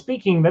inspired by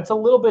speaking, that's a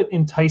little bit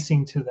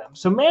enticing to them.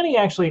 So Manny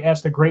actually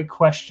asked a great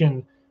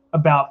question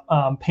about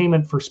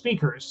payment for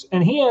speakers.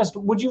 And he asked,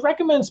 would you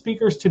recommend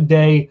speakers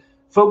today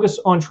focus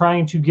on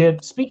trying to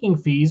get speaking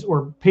fees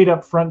or paid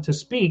up front to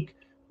speak,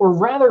 or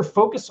rather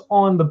focus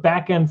on the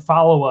back-end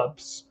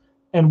follow-ups?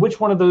 And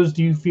which one of those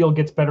do you feel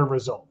gets better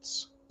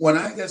results? When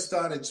I got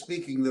started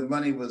speaking, the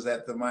money was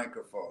at the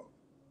microphone.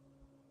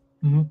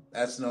 Mm-hmm.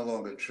 That's no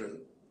longer true.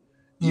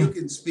 Mm-hmm. You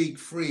can speak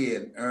free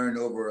and earn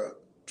over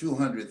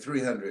 $200,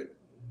 $300,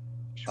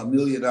 $1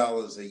 million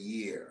a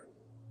year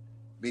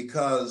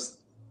because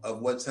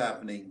of what's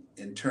happening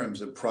in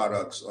terms of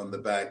products on the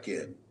back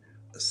end,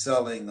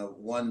 selling a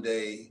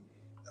one-day,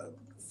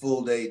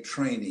 full-day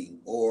training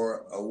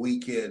or a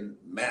weekend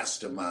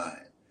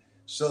mastermind.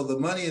 So the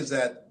money is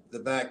at the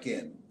back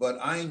end. But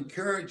I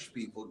encourage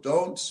people,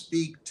 don't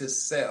speak to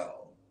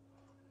sell.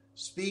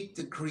 Speak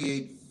to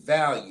create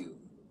value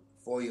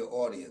for your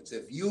audience.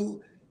 If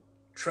you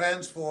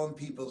transform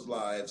people's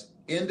lives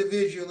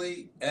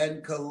individually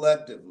and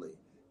collectively,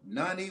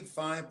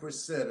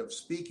 95% of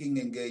speaking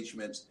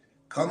engagements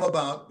come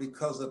about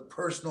because of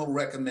personal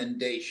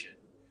recommendation.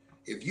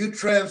 If you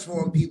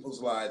transform people's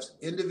lives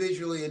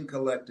individually and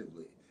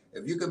collectively,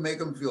 if you can make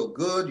them feel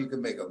good, you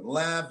can make them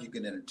laugh, you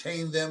can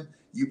entertain them,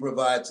 you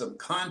provide some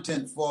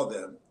content for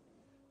them,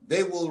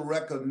 they will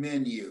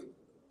recommend you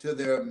to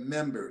their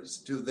members,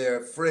 to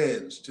their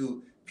friends,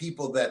 to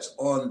people that's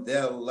on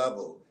their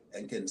level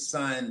and can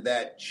sign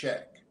that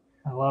check.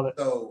 I love it.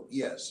 So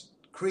yes,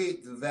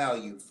 create the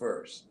value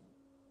first.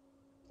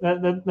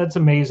 That's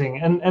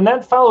amazing. And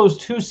that follows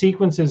two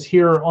sequences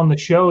here on the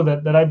show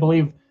that I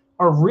believe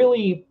are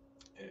really,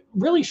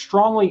 really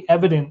strongly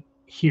evident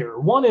here.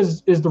 One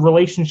is the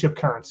relationship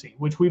currency,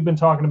 which we've been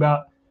talking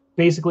about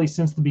basically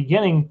since the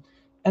beginning.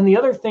 And the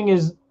other thing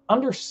is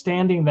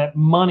understanding that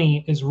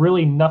money is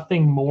really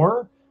nothing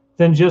more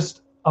than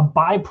just a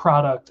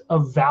byproduct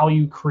of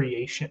value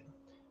creation.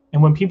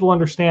 And when people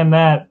understand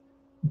that,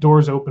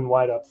 doors open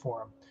wide up for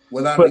them.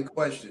 Without any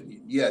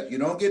question. Yes, you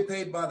don't get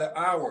paid by the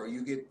hour.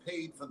 You get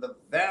paid for the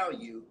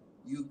value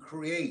you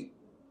create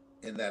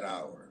in that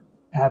hour.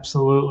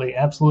 Absolutely,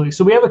 absolutely.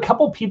 So we have a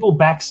couple people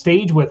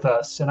backstage with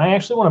us, and I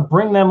actually want to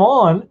bring them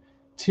on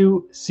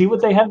to see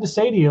what they have to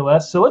say to you,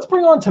 Les. So let's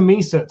bring on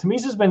Tamisa.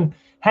 Tamisa's been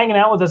hanging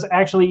out with us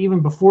actually even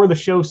before the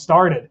show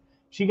started.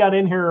 She got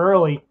in here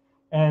early,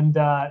 and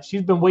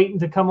she's been waiting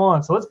to come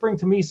on. So let's bring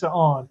Tamisa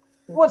on.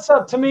 What's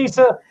up,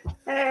 Tamisa?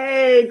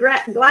 Hey,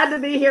 glad to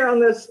be here on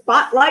this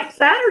Spotlight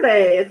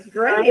Saturday. It's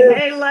great.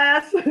 Hey,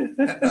 Les.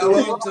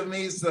 Hello,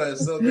 Tamisa.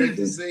 It's so great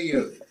to see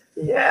you.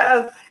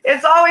 Yes,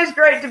 it's always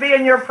great to be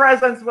in your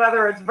presence,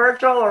 whether it's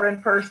virtual or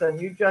in person.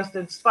 You just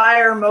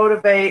inspire,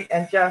 motivate,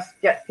 and just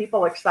get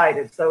people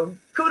excited. So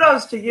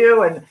kudos to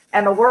you,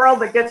 and the world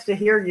that gets to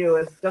hear you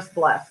is just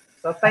blessed.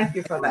 So thank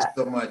you for that. Thank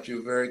you so much.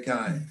 You're very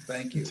kind.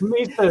 Thank you.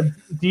 Tamisa,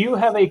 do you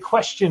have a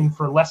question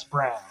for Les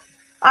Brown?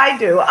 I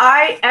do.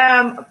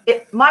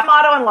 My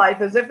motto in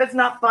life is if it's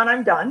not fun,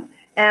 I'm done.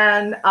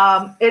 And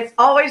it's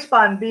always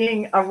fun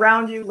being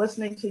around you,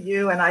 listening to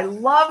you. And I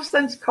love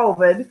since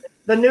COVID,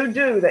 the new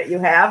do that you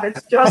have.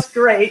 It's just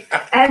great.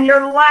 And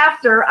your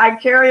laughter, I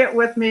carry it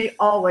with me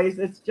always.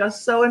 It's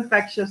just so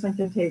infectious and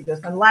contagious.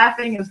 And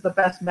laughing is the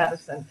best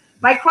medicine.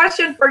 My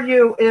question for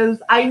you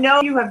is, I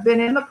know you have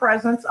been in the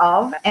presence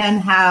of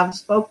and have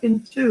spoken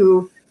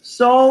to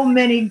so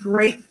many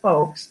great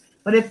folks.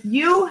 But if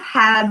you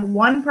had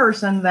one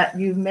person that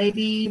you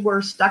maybe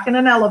were stuck in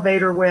an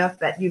elevator with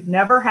that you've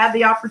never had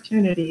the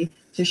opportunity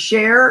to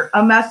share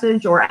a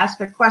message or ask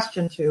a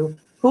question to,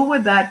 who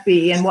would that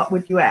be and what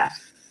would you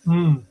ask?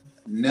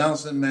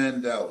 Nelson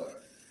Mandela.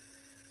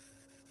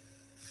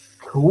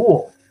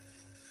 Cool.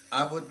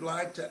 I would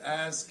like to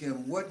ask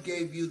him, what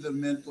gave you the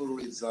mental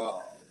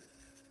resolve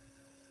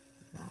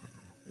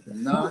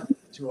not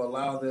to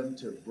allow them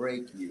to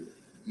break you?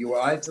 You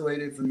were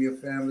isolated from your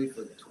family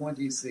for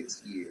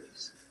 26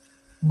 years.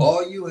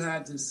 All you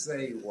had to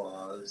say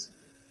was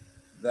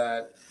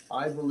that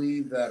I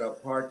believe that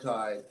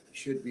apartheid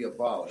should be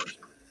abolished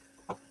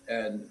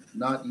and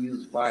not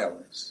use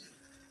violence.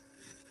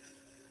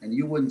 And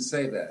you wouldn't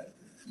say that.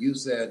 You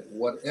said,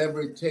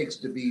 whatever it takes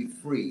to be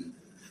free,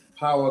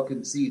 power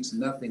concedes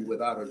nothing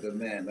without a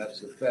demand.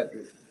 That's the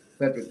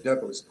Frederick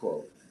Douglass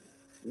quote.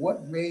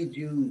 What made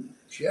you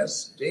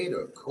just stay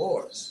the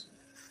course?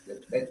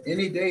 At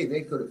any day,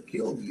 they could have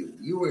killed you.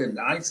 You were in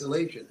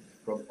isolation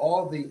from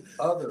all the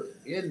other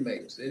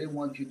inmates. They didn't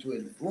want you to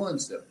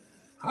influence them.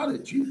 How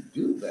did you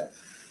do that?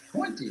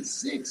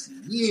 26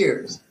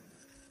 years.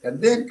 And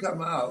then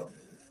come out,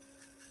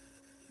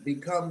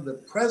 become the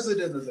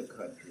president of the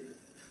country,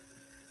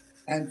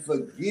 and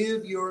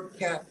forgive your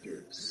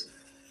captors.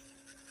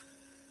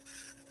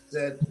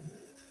 Said,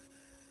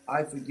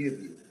 I forgive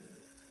you.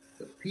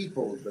 The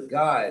people, the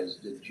guys,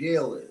 the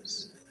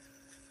jailers,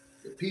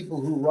 the people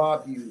who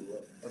robbed you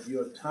of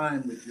your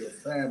time with your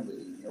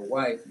family, your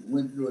wife, you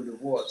went through a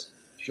divorce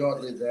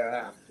shortly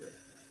thereafter.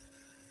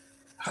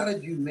 How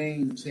did you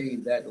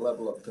maintain that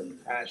level of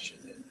compassion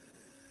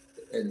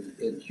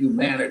and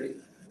humanity,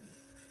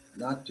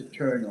 not to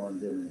turn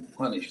on them and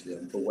punish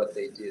them for what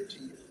they did to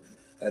you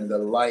and the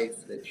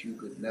life that you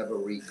could never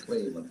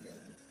reclaim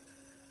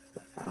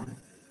again?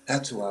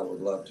 That's who I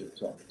would love to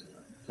talk to.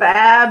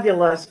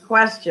 Fabulous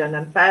question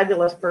and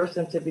fabulous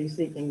person to be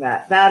seeking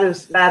that. That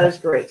is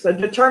great. So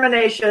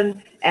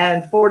determination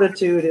and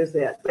fortitude is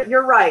it. But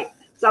you're right.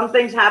 Some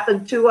things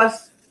happen to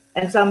us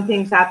and some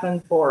things happen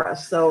for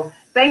us. So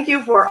thank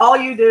you for all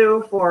you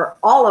do for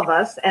all of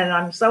us. And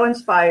I'm so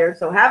inspired.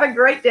 So have a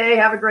great day.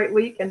 Have a great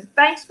week. And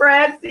thanks,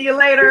 Fred. See you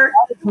later.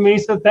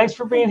 Tamisa, thanks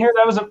for being here.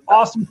 That was an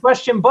awesome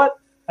question, but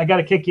I got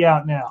to kick you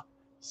out now.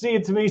 See you,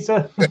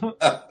 Tamisa.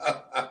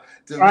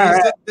 Tamisa,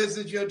 right. This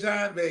is your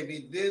time,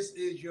 baby. This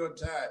is your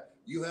time.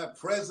 You have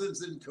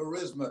presence and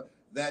charisma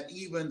that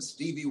even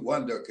Stevie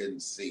Wonder can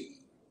see.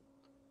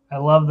 I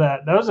love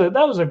that. That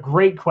was a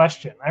great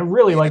question. I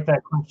really like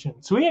that question.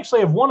 So we actually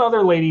have one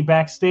other lady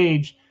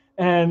backstage,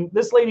 and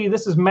this lady,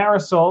 this is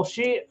Marisol.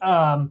 She,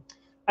 I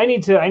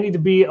need to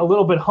be a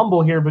little bit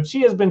humble here, but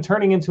she has been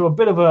turning into a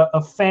bit of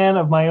a fan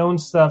of my own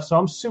stuff. So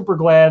I'm super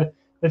glad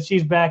that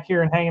she's back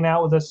here and hanging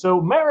out with us.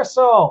 So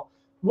Marisol,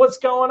 what's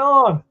going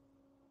on?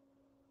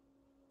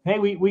 Hey,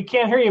 we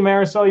can't hear you,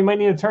 Marisol. You might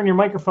need to turn your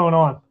microphone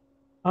on.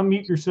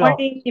 Unmute yourself.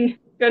 Morning.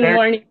 Good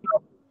morning.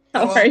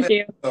 How are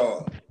you?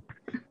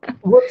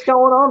 What's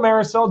going on,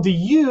 Marisol? Do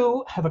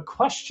you have a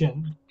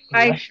question?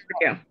 I sure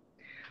do.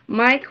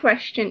 My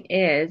question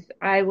is,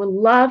 I would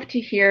love to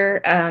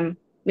hear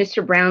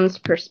Mr. Brown's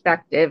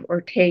perspective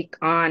or take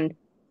on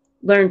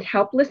learned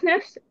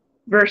helplessness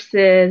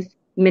versus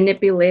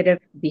manipulative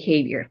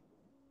behavior?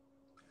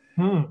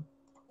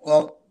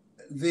 Well,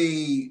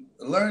 the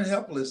learned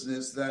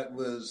helplessness that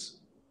was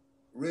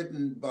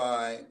written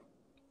by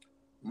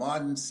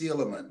Martin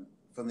Seligman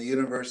from the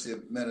University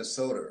of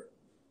Minnesota,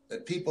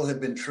 that people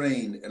have been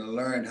trained and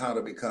learned how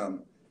to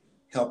become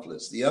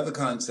helpless. The other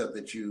concept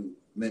that you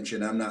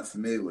mentioned, I'm not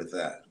familiar with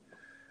that.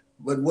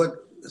 But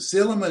what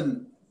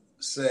Seligman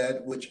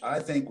said, which I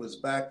think was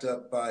backed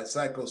up by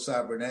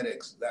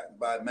psychocybernetics,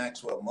 by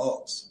Maxwell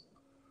Maltz,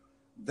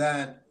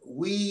 that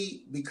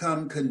we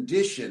become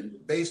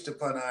conditioned based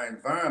upon our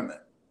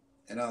environment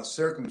and our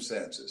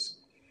circumstances,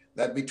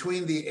 that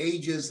between the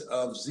ages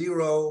of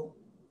 0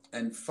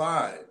 and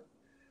 5,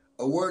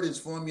 a word is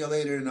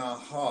formulated in our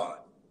heart,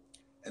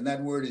 and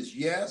that word is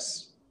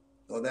yes,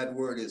 or that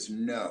word is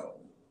no.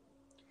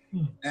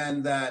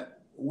 And that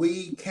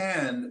we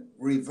can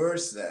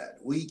reverse that.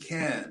 We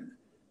can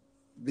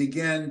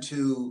begin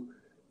to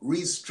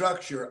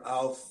restructure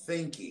our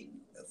thinking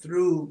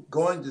through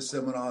going to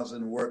seminars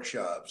and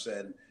workshops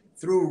and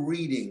through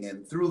reading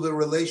and through the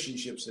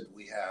relationships that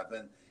we have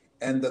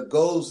and the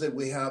goals that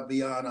we have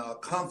beyond our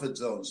comfort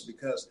zones.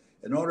 Because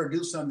in order to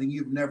do something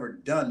you've never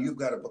done, you've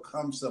got to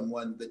become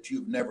someone that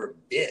you've never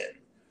been.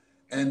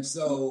 And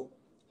so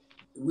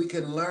we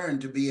can learn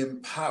to be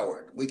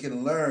empowered. We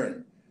can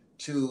learn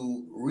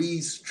to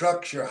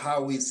restructure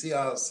how we see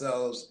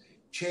ourselves,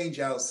 change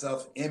our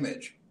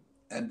self-image,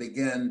 and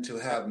begin to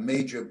have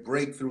major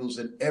breakthroughs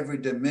in every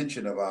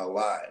dimension of our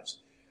lives.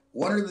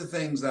 One of the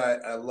things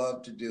I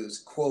love to do is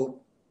quote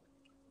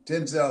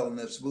Denzel in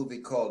this movie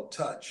called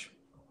Touch.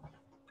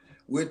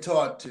 We're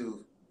taught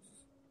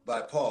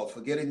by Paul,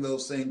 forgetting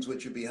those things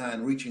which are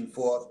behind, reaching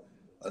forth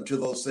unto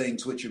those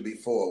things which are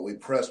before. We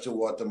press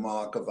toward the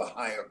mark of the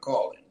higher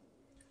calling.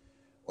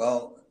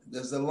 Well,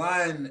 there's a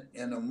line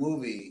in a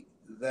movie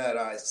that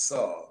I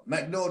saw.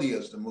 Magnolia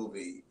is the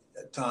movie,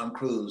 Tom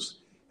Cruise.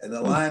 And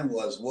the line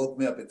was, woke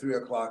me up at 3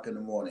 o'clock in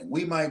the morning.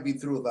 We might be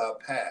through with our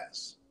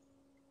past,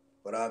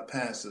 but our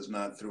past is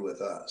not through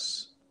with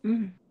us.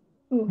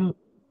 Mm-hmm.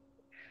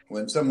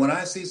 When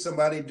I see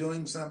somebody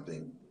doing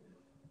something,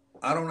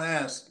 I don't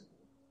ask,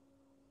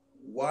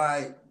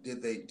 why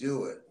did they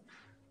do it?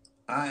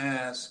 I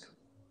ask,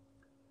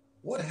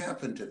 what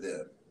happened to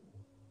them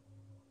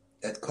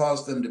that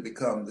caused them to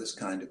become this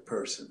kind of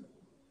person?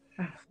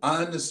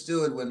 I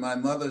understood when my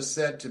mother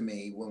said to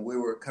me when we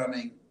were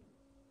coming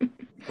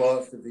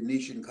across the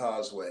Venetian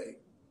Causeway,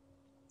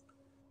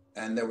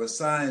 and there were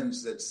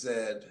signs that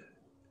said,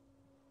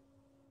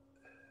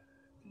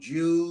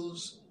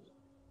 Jews,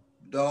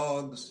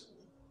 dogs,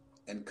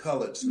 and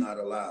coloreds not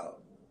allowed.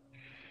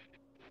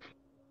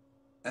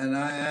 And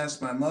I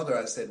asked my mother,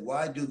 I said,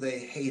 why do they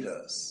hate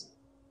us?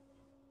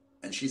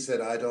 And she said,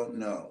 I don't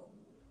know.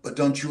 But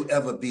don't you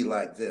ever be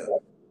like them.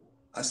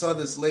 I saw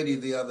this lady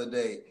the other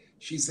day.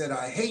 She said,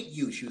 I hate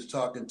you. She was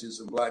talking to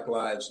some Black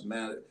Lives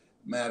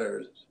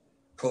Matter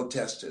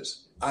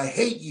protesters. I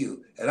hate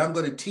you, and I'm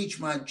going to teach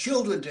my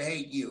children to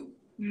hate you.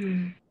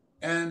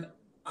 And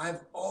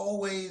I've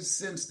always,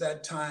 since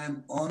that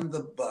time on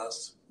the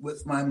bus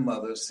with my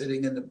mother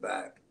sitting in the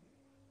back,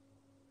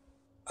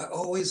 I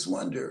always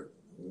wonder,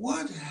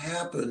 what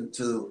happened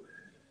to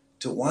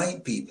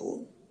white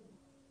people,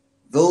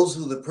 those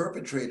who are the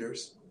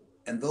perpetrators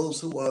and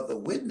those who are the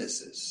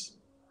witnesses?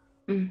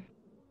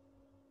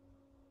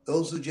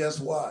 Those who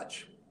just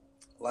watch,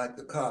 like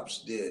the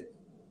cops did,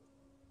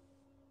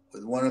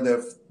 with one of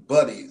their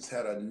buddies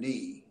had a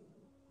knee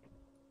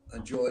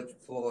on George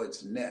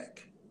Floyd's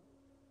neck.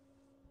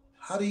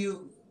 How do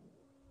you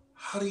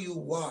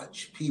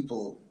watch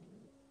people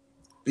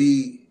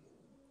be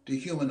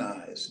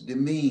dehumanized,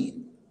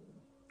 demeaned,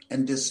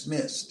 and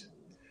dismissed?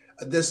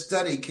 This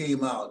study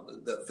came out,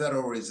 the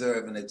Federal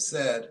Reserve, and it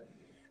said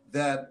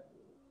that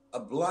a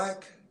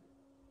Black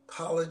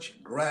college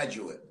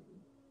graduate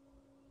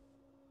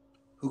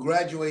who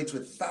graduates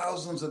with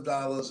thousands of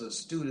dollars of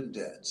student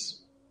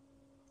debts,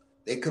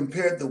 they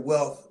compared the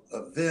wealth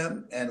of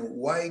them and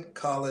white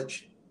high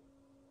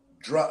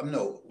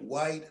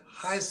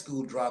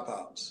school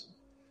dropouts.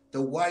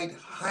 The white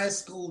high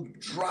school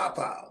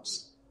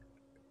dropouts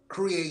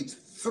create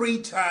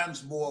 3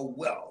 times more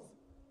wealth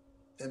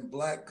than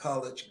Black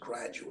college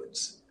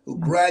graduates who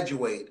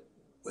graduate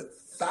with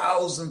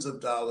thousands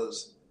of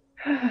dollars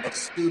of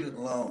student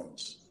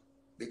loans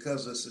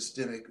because of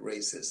systemic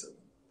racism.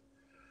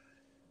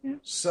 Yeah.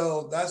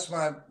 So that's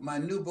my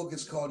new book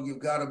is called You've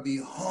Got to Be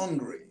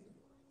Hungry,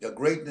 Your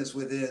Greatness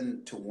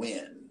Within to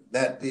Win.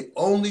 That the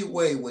only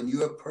way when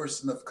you're a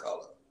person of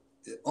color,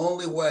 the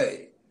only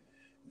way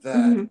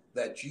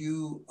that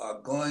you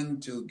are going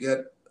to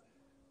get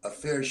a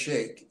fair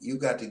shake, you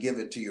got to give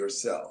it to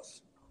yourself.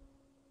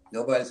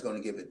 Nobody's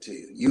going to give it to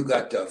you. You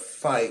got to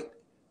fight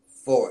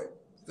for it.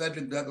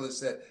 Frederick Douglass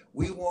said,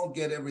 we won't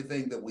get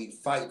everything that we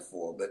fight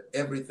for, but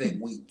everything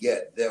we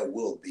get, there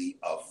will be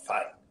a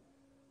fight.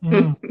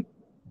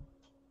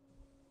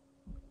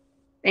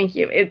 Thank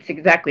you. It's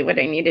exactly what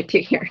I needed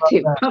to hear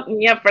to pump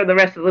me up for the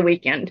rest of the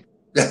weekend.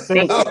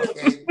 Thank you.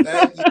 Okay,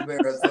 thank you,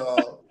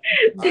 Marisol.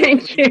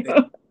 Thank you.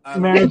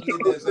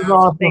 Marisol, this There's is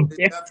awesome.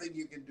 absolutely nothing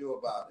you can do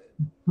about it.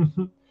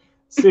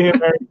 See you,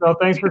 Marisol.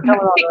 Thanks for coming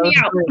on. Pick That me was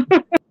out. great.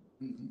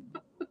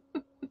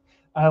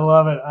 I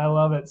love it. I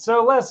love it.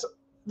 So Les,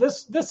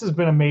 this has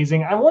been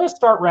amazing. I want to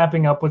start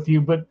wrapping up with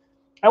you, but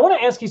I want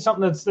to ask you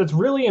something that's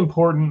really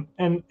important,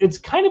 and it's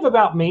kind of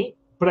about me,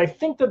 but I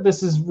think that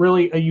this is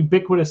really a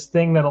ubiquitous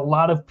thing that a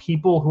lot of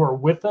people who are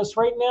with us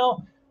right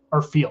now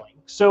are feeling.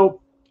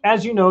 So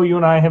as you know, you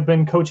and I have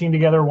been coaching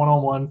together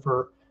one-on-one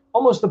for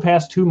almost the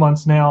past 2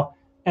 months now,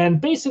 and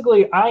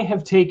basically I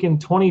have taken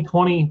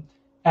 2020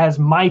 as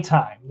my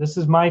time. This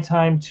is my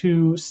time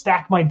to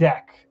stack my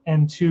deck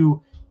and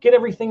to get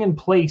everything in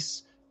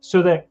place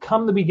so that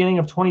come the beginning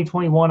of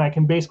 2021, I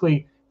can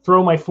basically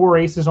throw my 4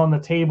 aces on the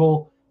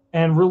table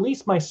and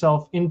release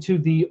myself into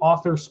the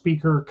author,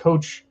 speaker,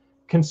 coach,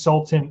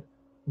 consultant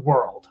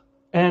world.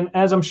 And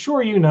as I'm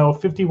sure you know,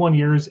 51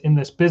 years in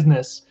this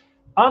business,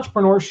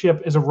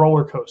 entrepreneurship is a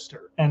roller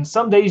coaster. And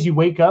some days you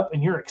wake up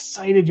and you're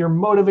excited, you're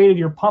motivated,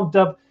 you're pumped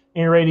up,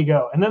 and you're ready to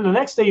go. And then the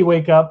next day you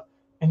wake up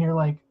and you're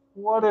like,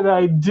 what did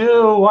I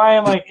do? Why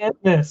am I in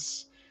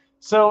this?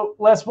 So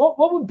Les,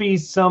 what would be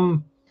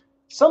some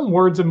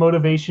words of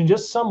motivation,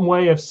 just some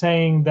way of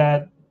saying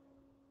that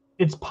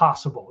it's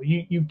possible.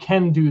 You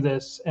can do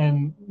this.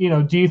 And,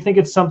 do you think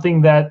it's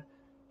something that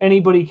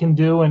anybody can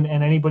do and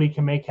anybody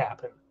can make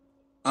happen?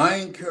 I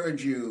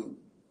encourage you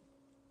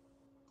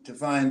to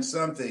find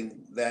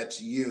something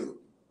that's you,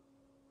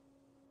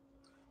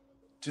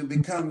 to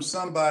become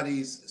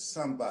somebody's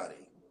somebody.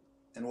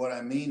 And what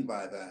I mean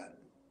by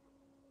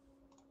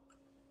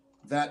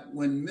that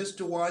when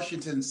Mr.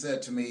 Washington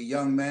said to me,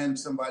 young man,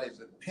 somebody's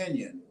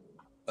opinion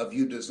of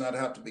you does not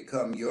have to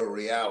become your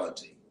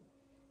reality.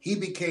 He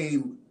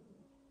became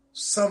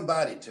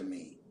somebody to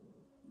me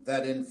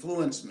that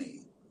influenced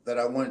me, that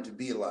I wanted to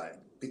be like.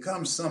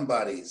 Become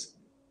somebody's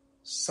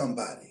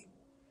somebody.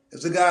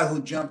 There's a guy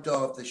who jumped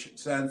off the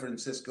San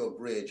Francisco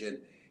Bridge,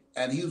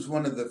 and he was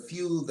one of the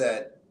few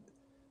that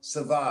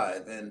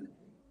survived.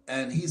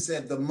 And he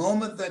said the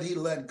moment that he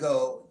let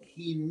go,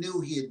 he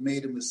knew he had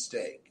made a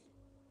mistake.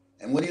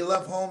 And when he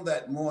left home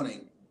that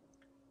morning,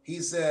 he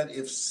said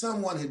if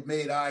someone had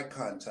made eye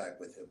contact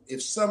with him,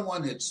 if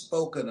someone had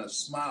spoken or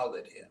smiled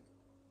at him,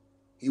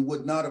 he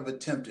would not have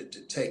attempted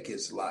to take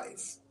his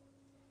life.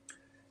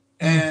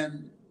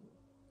 And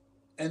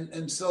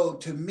so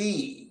to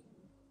me,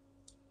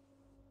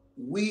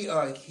 we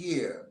are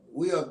here.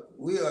 We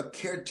are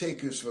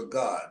caretakers for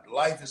God.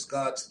 Life is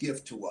God's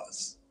gift to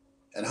us.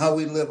 And how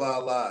we live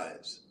our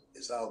lives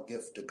is our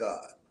gift to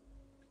God.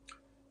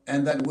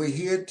 And that we're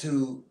here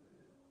to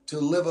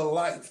live a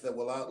life that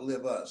will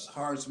outlive us.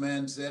 Horace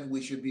Mann said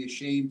we should be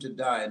ashamed to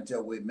die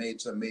until we've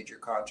made some major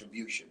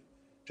contribution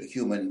to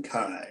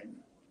humankind.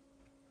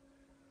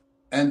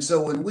 And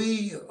so when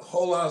we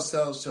hold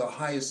ourselves to a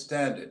higher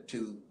standard,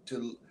 to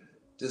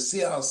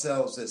see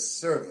ourselves as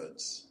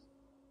servants,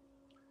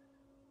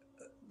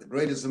 the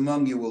greatest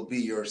among you will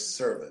be your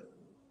servant.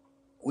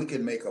 We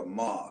can make a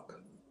mark.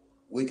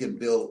 We can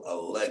build a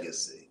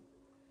legacy.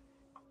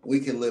 We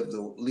can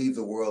leave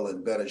the world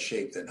in better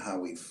shape than how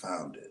we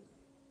found it.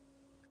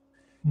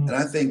 And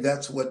I think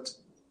that's what's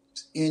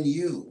in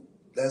you.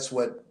 That's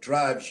what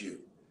drives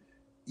you.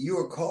 You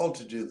are called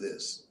to do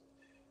this.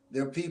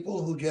 There are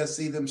people who just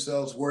see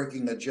themselves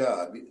working a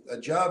job. A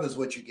job is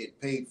what you get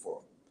paid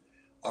for.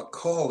 A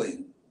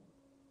calling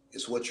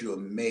is what you are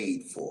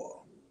made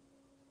for.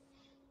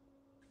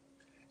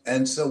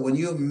 And so when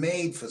you're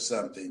made for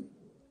something,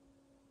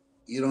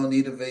 you don't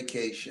need a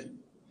vacation.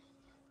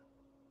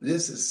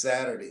 This is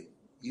Saturday.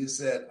 You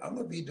said, I'm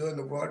going to be doing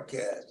a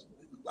broadcast.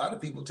 A lot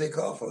of people take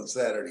off on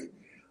Saturday.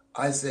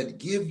 I said,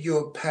 give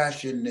your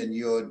passion and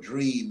your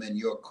dream and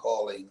your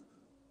calling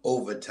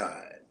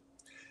overtime.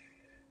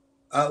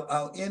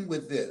 I'll end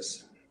with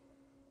this.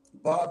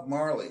 Bob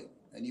Marley,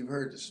 and you've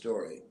heard the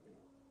story,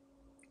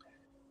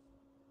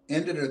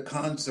 ended a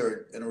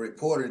concert and a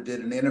reporter did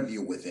an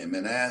interview with him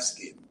and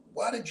asked him,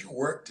 why did you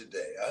work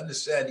today? I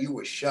understand you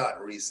were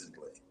shot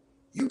recently.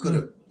 You could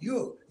have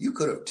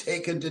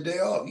taken today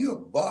off. You're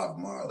Bob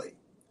Marley.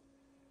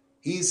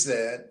 He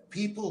said,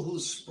 people who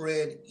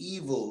spread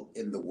evil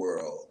in the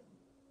world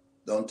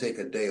don't take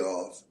a day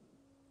off.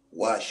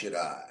 Why should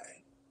I?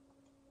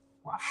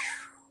 Wow.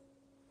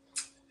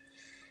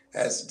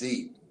 That's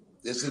deep.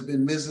 This has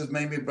been Mrs.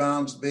 Mamie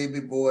Brown's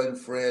baby boy and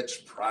Fred's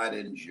pride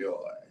and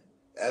joy.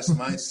 That's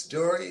my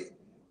story,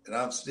 and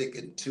I'm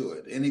sticking to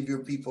it. Any of your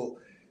people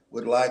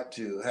would like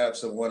to have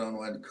some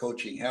one-on-one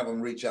coaching, have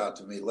them reach out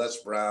to me,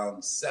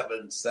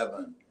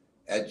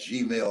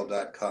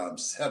 lesbrown77@gmail.com.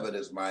 7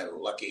 is my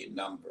lucky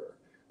number.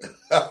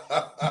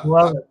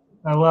 Love it.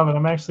 I love it.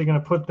 I'm actually going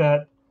to put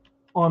that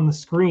on the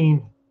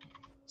screen.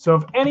 So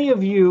if any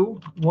of you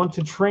want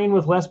to train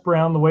with Les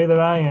Brown the way that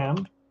I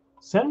am,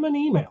 send him an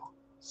email.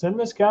 Send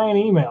this guy an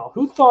email.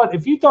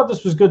 If you thought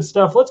this was good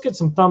stuff, let's get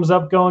some thumbs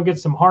up going, get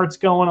some hearts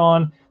going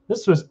on.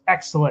 This was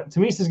excellent.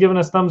 Tamisa's giving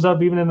us thumbs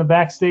up even in the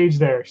backstage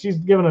there. She's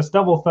giving us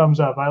double thumbs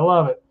up. I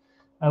love it.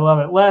 I love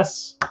it.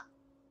 Les,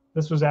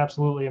 This was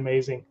absolutely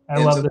amazing. I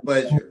It's love a it.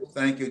 pleasure.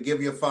 Thank you.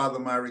 Give your father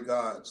my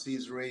regards.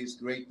 He's raised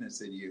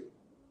greatness in you.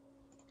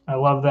 I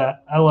love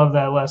that. I love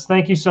that, Les.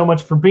 Thank you so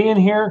much for being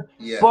here.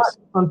 Yes. But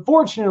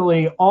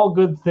unfortunately, all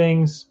good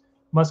things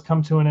must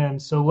come to an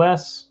end. So,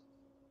 Les,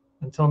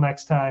 until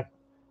next time,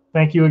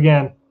 thank you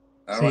again.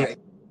 All See ya. right.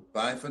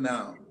 Bye for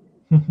now.